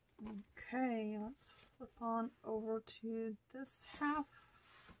 Okay, let's flip on over to this half.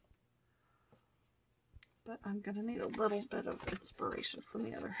 But I'm going to need a little bit of inspiration from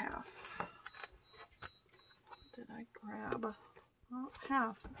the other half. Did I grab? Well,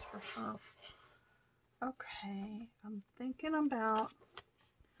 half, that's for sure. Okay, I'm thinking about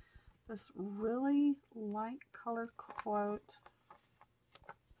this really light colored quote.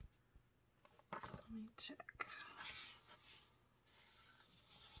 Let me check.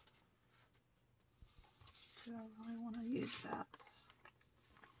 Do I really want to use that?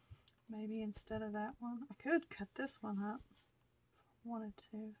 Maybe instead of that one. I could cut this one up if I wanted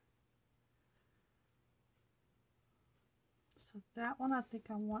to. So that one I think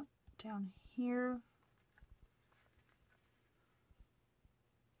I want down here.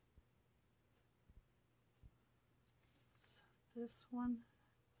 So this one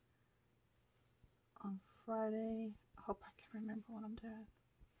on Friday. I hope I can remember what I'm doing.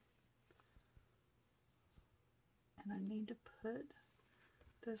 And I need to put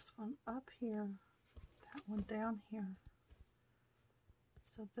this one up here, that one down here.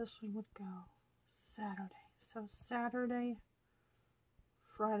 So this one would go Saturday. So Saturday,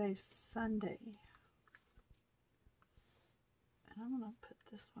 Friday, Sunday. And I'm going to put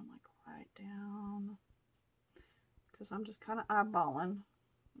this one like right down, because I'm just kind of eyeballing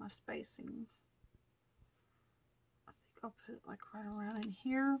my spacing. I think I'll put it like right around in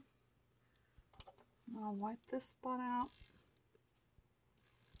here. I'll wipe this spot out.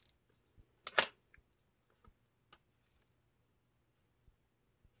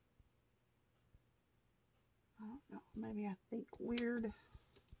 I don't know, maybe I think weird,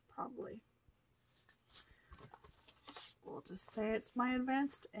 probably. We'll just say it's my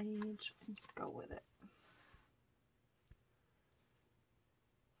advanced age and go with it.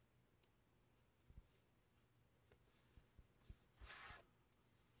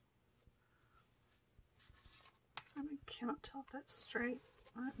 And I cannot tell if that's straight.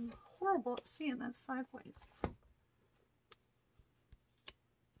 I'm horrible at seeing that sideways.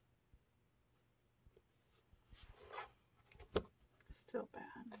 Still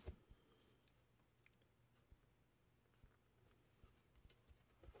bad.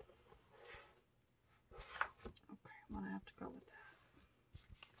 Okay, I'm gonna have to go with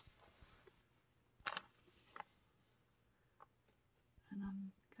that. And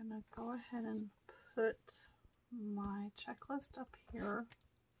I'm gonna go ahead and put my checklist up here.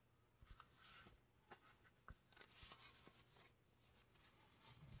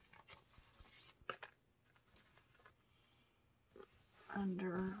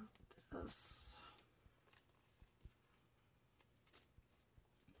 Under this.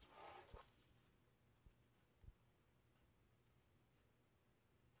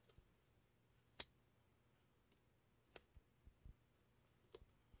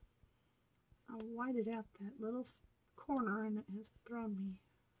 I whited out that little corner and it has thrown me.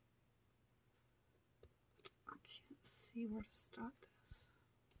 I can't see where to start this.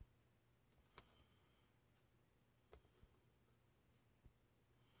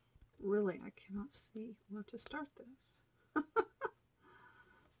 Really, I cannot see where to start this.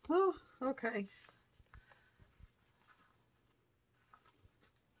 Oh, okay.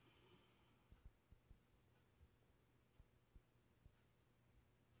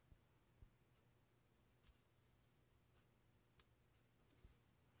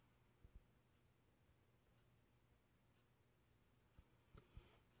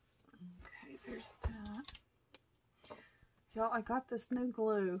 Okay, there's that. Y'all, I got this new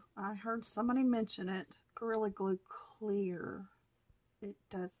glue. I heard somebody mention it. Gorilla Glue Clear. It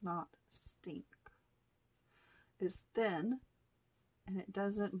does not stink. It's thin and it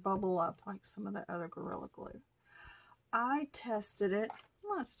doesn't bubble up like some of the other Gorilla Glue. I tested it.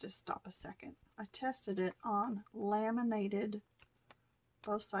 Let's just stop a second. I tested it on laminated.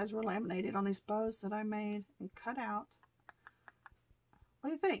 Both sides were laminated on these bows that I made and cut out.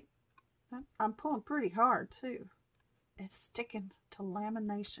 What do you think? I'm pulling pretty hard too. It's sticking to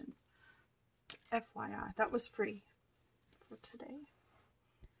lamination. FYI, that was free for today.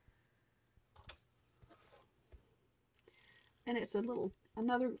 And it's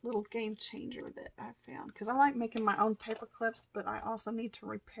another little game changer that I found, because I like making my own paper clips, but I also need to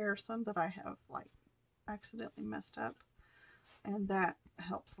repair some that I have like accidentally messed up, and that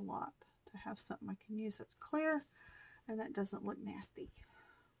helps a lot to have something I can use that's clear and that doesn't look nasty.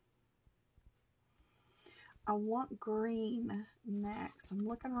 I want green next. I'm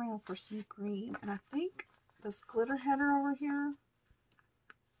looking around for some green, and I think this glitter header over here,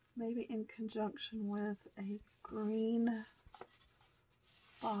 maybe in conjunction with a green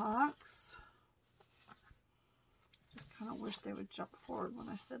box. Just kind of wish they would jump forward when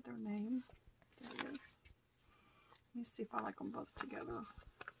I said their name. There it is. Let me see if I like them both together.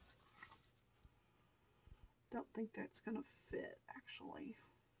 Don't think that's going to fit, actually.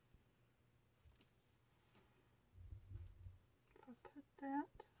 If I put that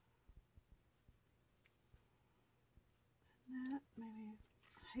and that, maybe.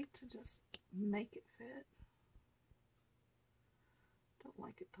 I hate to just make it fit. Don't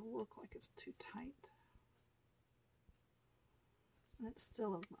like it to look like it's too tight. And it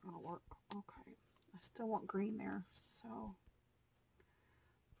still is not going to work. Okay. I still want green there, so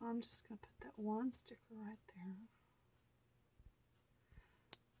I'm just going to put that one sticker right there.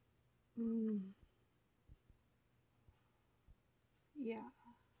 Yeah.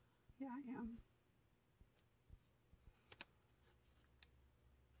 Yeah, I am.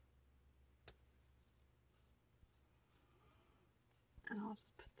 And I'll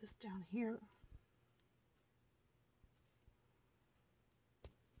just put this down here.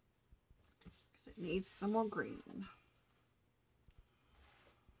 Because it needs some more green.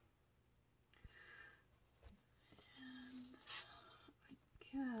 And I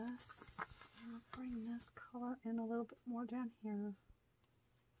guess I'll bring this color in a little bit more down here.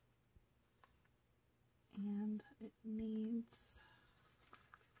 And it needs,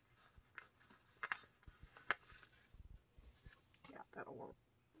 yeah, that'll work.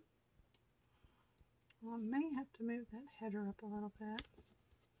 Well, I may have to move that header up a little bit.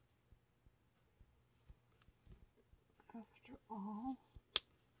 After all,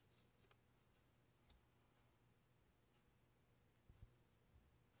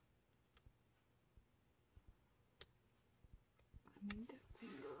 I need that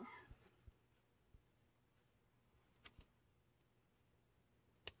finger.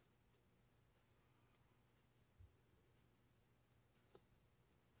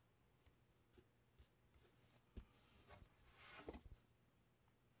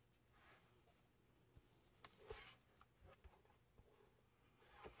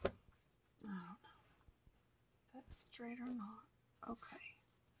 I don't know if that's straight or not. Okay.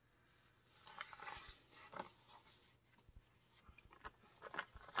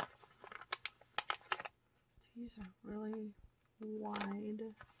 These are really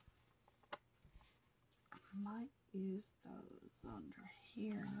wide. I might use those under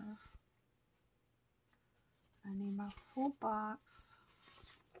here. I need my full box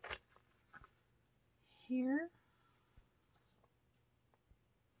here,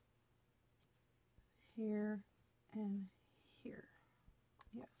 here, and here.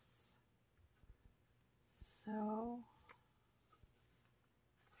 Yes. So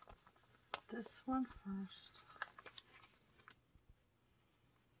this one first.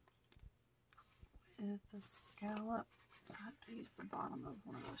 With the scallop, I have to use the bottom of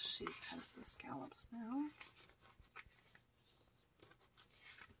one of those sheets, has the scallops now.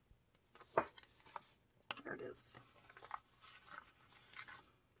 There it is.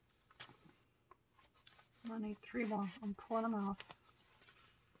 I need 3 more. I'm pulling them out.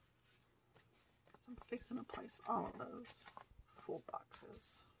 So I'm fixing to place all of those full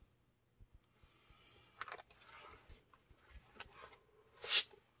boxes.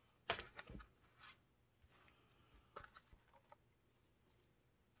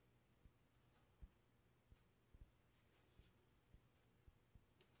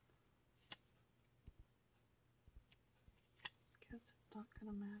 Guess it's not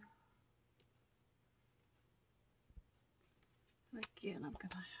going to matter. And again, I'm going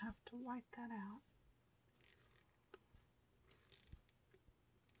to have to wipe that out.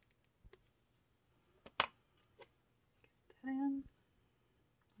 that in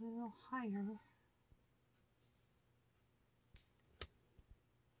a little higher.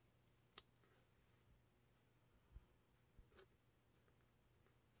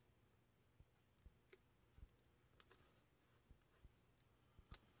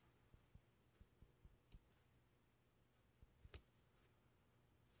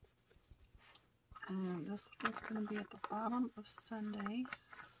 And this one's going to be at the bottom of Sunday.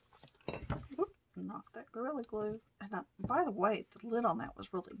 Whoop, knocked that Gorilla Glue. And by the way, the lid on that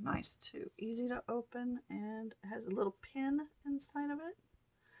was really nice too. Easy to open, and it has a little pin inside of it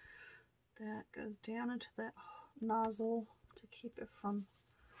that goes down into that nozzle to keep it from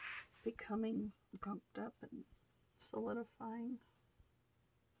becoming gunked up and solidifying.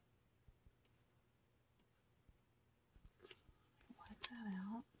 Wipe that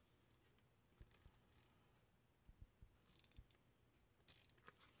out.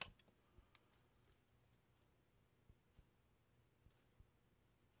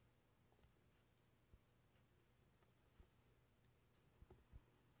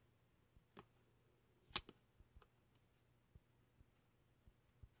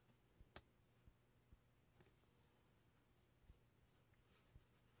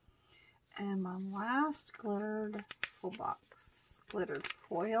 And my last glittered full box, glittered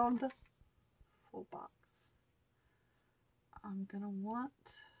foiled full box. I'm gonna want,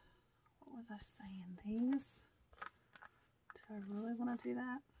 what was I saying, these? Do I really want to do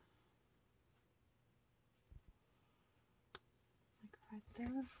that? Like right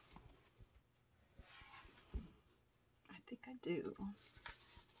there? I think I do.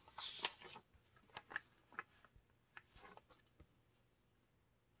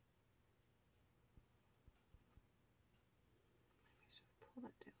 Pull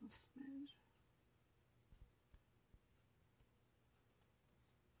that down a smidge.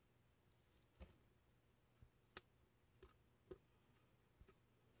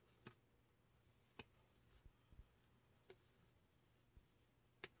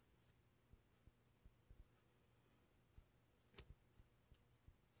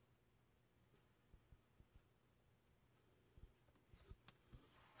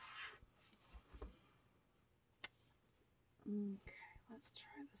 Okay, let's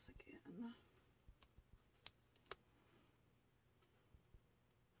try this again.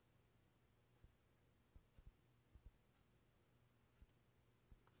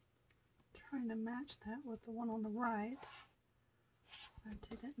 Trying to match that with the one on the right. I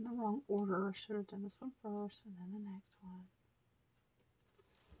did it in the wrong order. I should have done this one first and then the next one.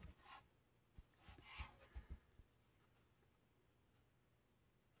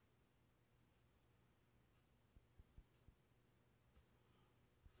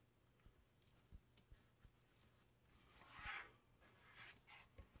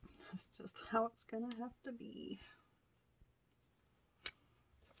 That's just how it's gonna have to be.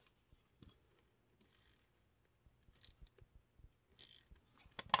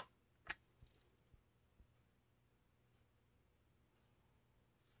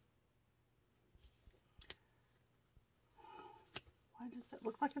 Why does it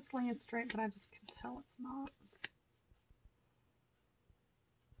look like it's laying straight, but I just can tell it's not?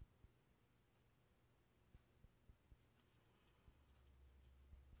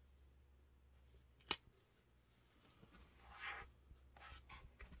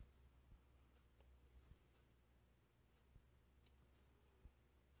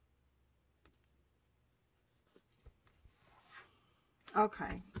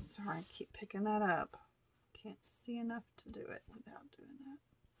 Okay, sorry, I keep picking that up. Can't see enough to do it without doing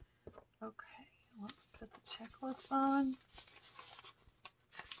that. Okay, let's put the checklist on.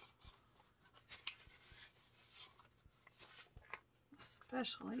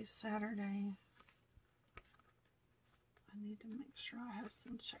 Especially Saturday. I need to make sure I have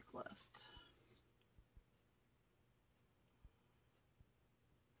some checklists.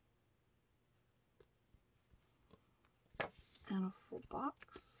 And a full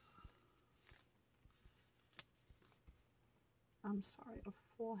box. I'm sorry, a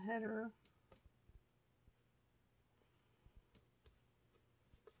full header.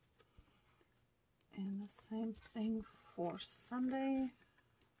 And the same thing for Sunday.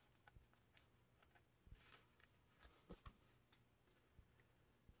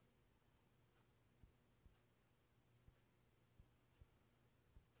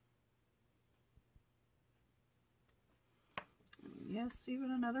 Yes,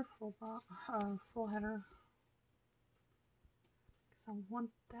 even another full box, full header. Because I want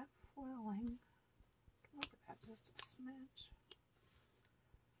that foiling. Let's lower that just a smidge.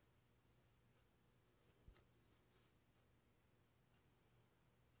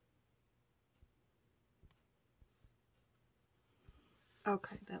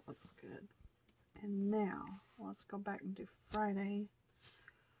 Okay, that looks good. And now, let's go back and do Friday.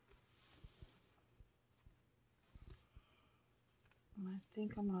 And I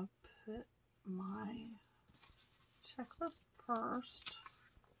think I'm going to put my checklist first.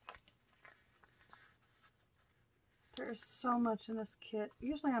 There's so much in this kit.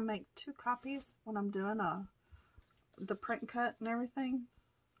 Usually I make 2 copies when I'm doing the print cut and everything.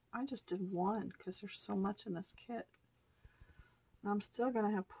 I just did 1 because there's so much in this kit. And I'm still going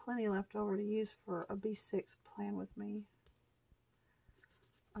to have plenty left over to use for a B6 plan with me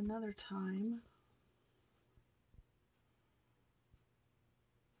another time.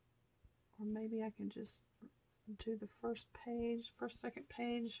 Or maybe I can just do the first second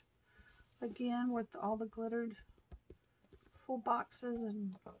page again with all the glittered full boxes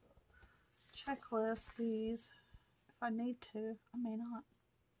and checklists. These, if I need to, I may not.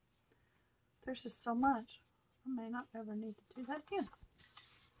 There's just so much. I may not ever need to do that again.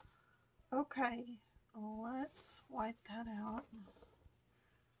 Okay, let's wipe that out.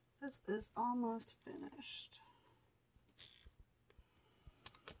 This is almost finished.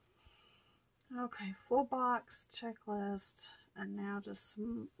 Okay, full box, checklist, and now just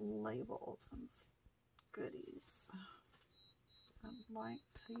some labels and goodies. I'd like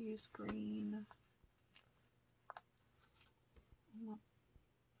to use green.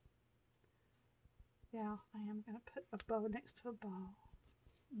 Yeah, I am going to put a bow next to a bow.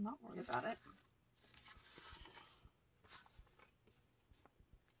 I'm not worried about it.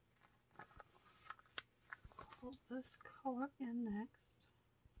 Pull this color in next.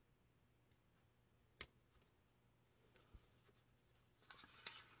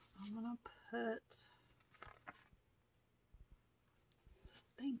 I'm going to put, just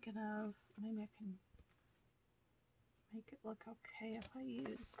thinking of, maybe I can make it look okay if I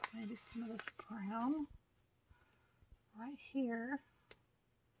use maybe some of this brown right here.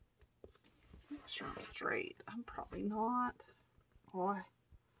 Make sure I'm straight. I'm probably not. Boy,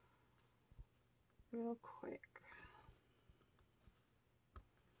 real quick.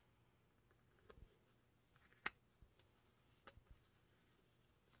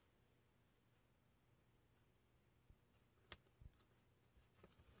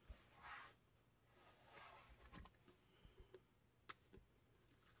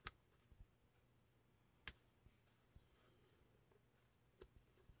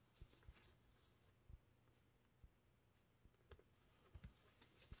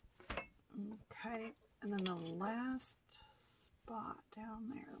 Okay, and then the last spot down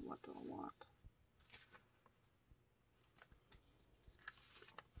there, what do I want?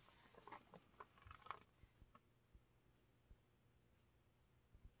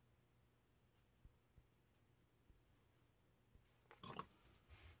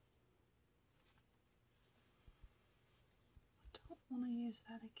 I don't want to use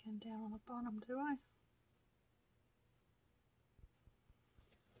that again down on the bottom, do I?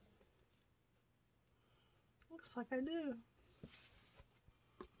 Looks like I do.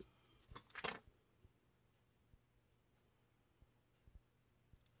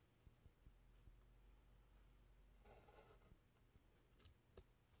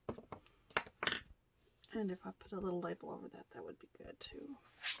 And if I put a little label over that, that would be good too.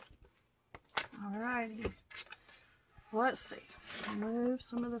 Alrighty. Let's see. Move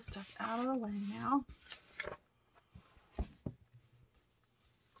some of the stuff out of the way now.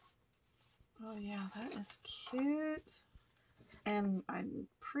 Oh yeah, that is cute. And I'm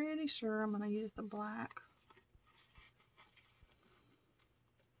pretty sure I'm going to use the black.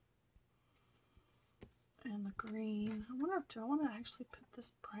 And the green. I wonder if do I want to actually put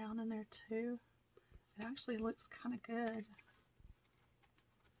this brown in there too? It actually looks kind of good.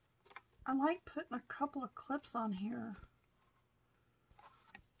 I like putting a couple of clips on here.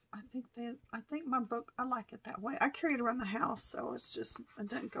 I think my book, I like it that way. I carry it around the house, so it's just, it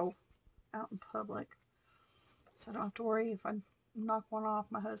doesn't go out in public. So I don't have to worry if I knock one off.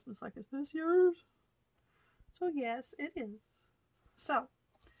 My husband's like, is this yours? So yes, it is. So,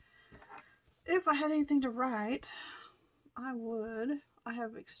 if I had anything to write, I would. I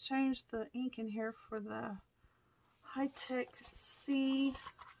have exchanged the ink in here for the High-Tech C.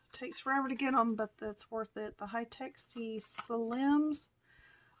 Takes forever to get them, but that's worth it. The High-Tech C Slims.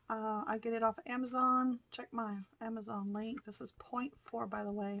 I get it off Amazon. Check my Amazon link. This is 0.4, by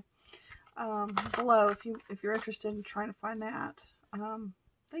the way. Below, if you're interested in trying to find that.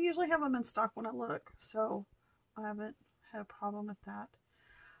 They usually have them in stock when I look, so I haven't had a problem with that.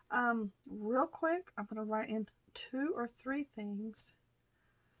 Real quick, I'm going to write in 2 or 3 things,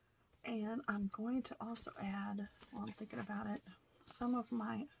 and I'm going to also add, while I'm thinking about it, some of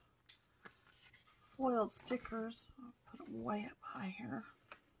my foiled stickers. I'll put them way up high here.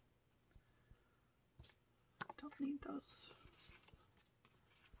 Don't need those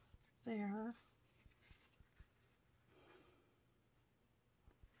there.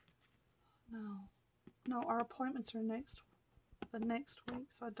 No, our appointments are the next week,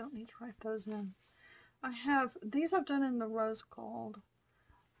 so I don't need to write those in. I have, these I've done in the rose gold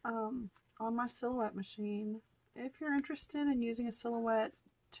on my silhouette machine. If you're interested in using a silhouette,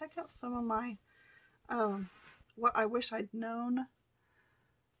 check out some of my what I wish I'd known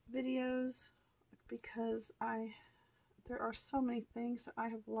videos, because there are so many things that I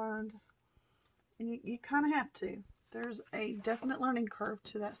have learned, and you kind of have to. There's a definite learning curve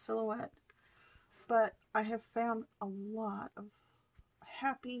to that silhouette, but I have found a lot of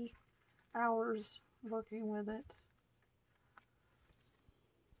happy hours working with it.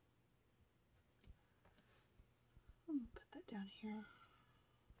 I'm gonna put that down here.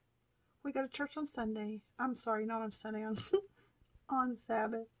 We go to church on Sunday. I'm sorry, not on Sunday, on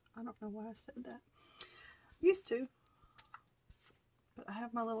Sabbath. I don't know why I said that. Used to. But I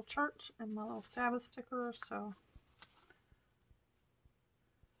have my little church and my little Sabbath sticker, so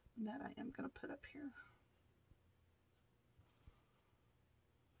that I am going to put up here.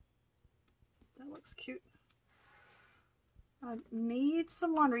 That looks cute. I need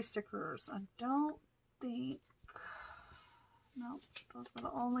some laundry stickers. I don't think... No, those were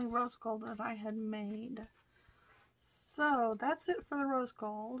the only rose gold that I had made. So that's it for the rose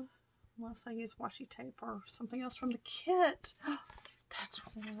gold. Unless I use washi tape or something else from the kit. That's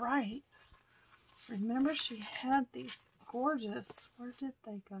right. Remember, she had these gorgeous... Where did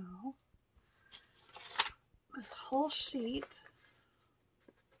they go? This whole sheet.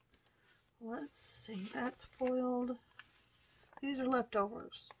 Let's see. That's foiled. These are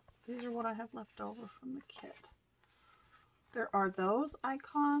leftovers. These are what I have left over from the kit. There are those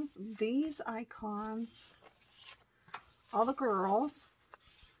icons. These icons. All the girls.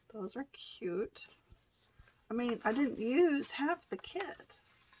 Those are cute. I mean, I didn't use half the kit.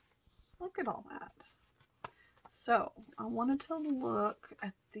 Look at all that. So, I wanted to look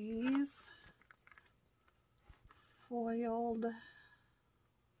at these foiled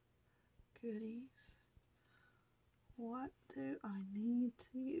goodies. What do I need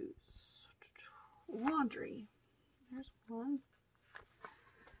to use? Laundry. There's one.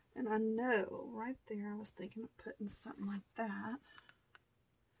 And I know right there I was thinking of putting something like that.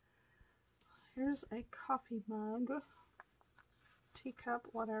 Here's a coffee mug, teacup,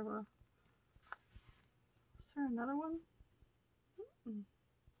 whatever. Is there another one?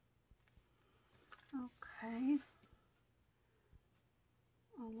 Okay.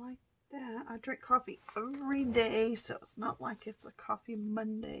 I like that. I drink coffee every day, so it's not like it's a coffee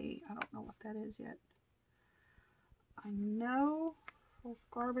Monday. I don't know what that is yet. I know for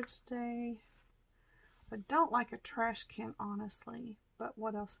garbage day, I don't like a trash can, honestly, but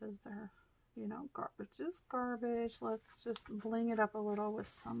what else is there? You know, garbage is garbage. Let's just bling it up a little with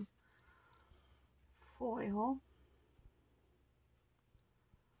some foil.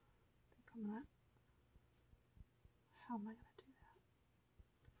 How am I going to do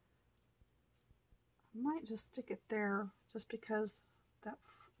that? I might just stick it there just because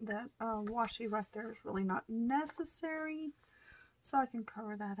that washi right there is really not necessary. So I can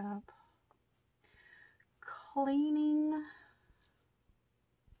cover that up. Cleaning.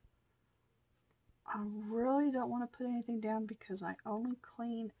 I really don't want to put anything down because I only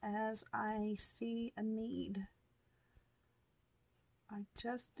clean as I see a need. I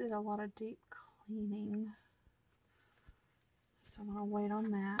just did a lot of deep cleaning. So I'm going to wait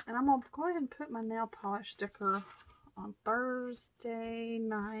on that. And I'm going to go ahead and put my nail polish sticker on Thursday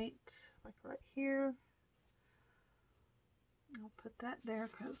night. Like right here. I'll put that there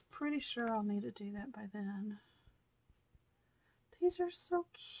because pretty sure I'll need to do that by then. These are so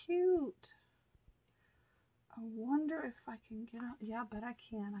cute. I wonder if I can get out. Yeah, I bet I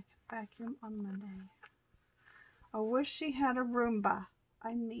can. I can vacuum on Monday. I wish she had a Roomba.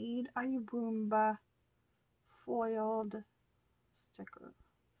 I need a Roomba foiled sticker.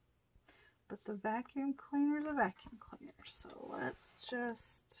 But the vacuum cleaner is a vacuum cleaner. So let's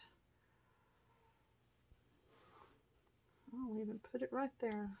just... I'll even put it right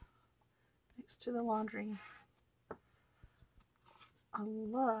there next to the laundry. I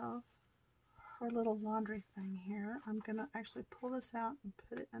love her little laundry thing here. I'm going to actually pull this out and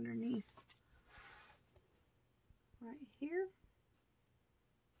put it underneath right here.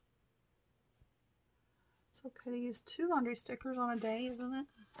 It's okay to use 2 laundry stickers on a day, isn't it?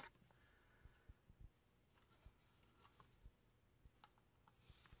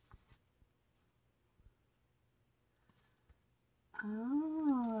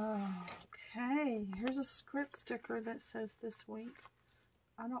 Oh, okay. Okay, here's a script sticker that says this week.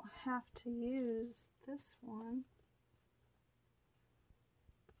 I don't have to use this one.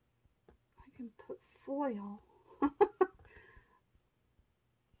 I can put foil.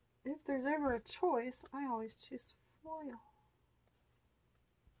 If there's ever a choice, I always choose foil.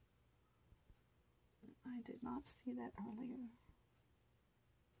 I did not see that earlier.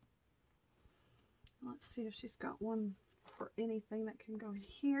 Let's see if she's got one for anything that can go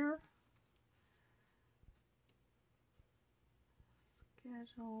here.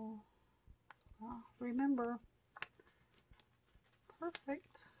 Schedule. Remember.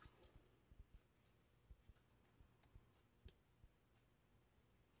 Perfect.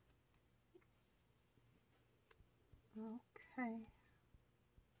 Okay.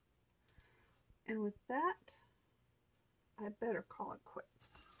 And with that, I better call it quits.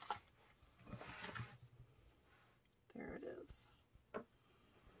 There it is.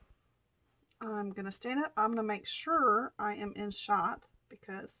 I'm going to stand up. I'm going to make sure I am in shot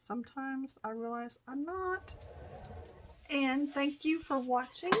because sometimes I realize I'm not. And thank you for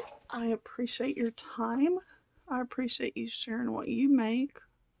watching. I appreciate your time. I appreciate you sharing what you make.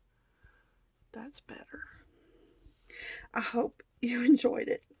 That's better. I hope you enjoyed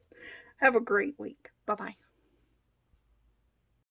it. Have a great week. Bye-bye.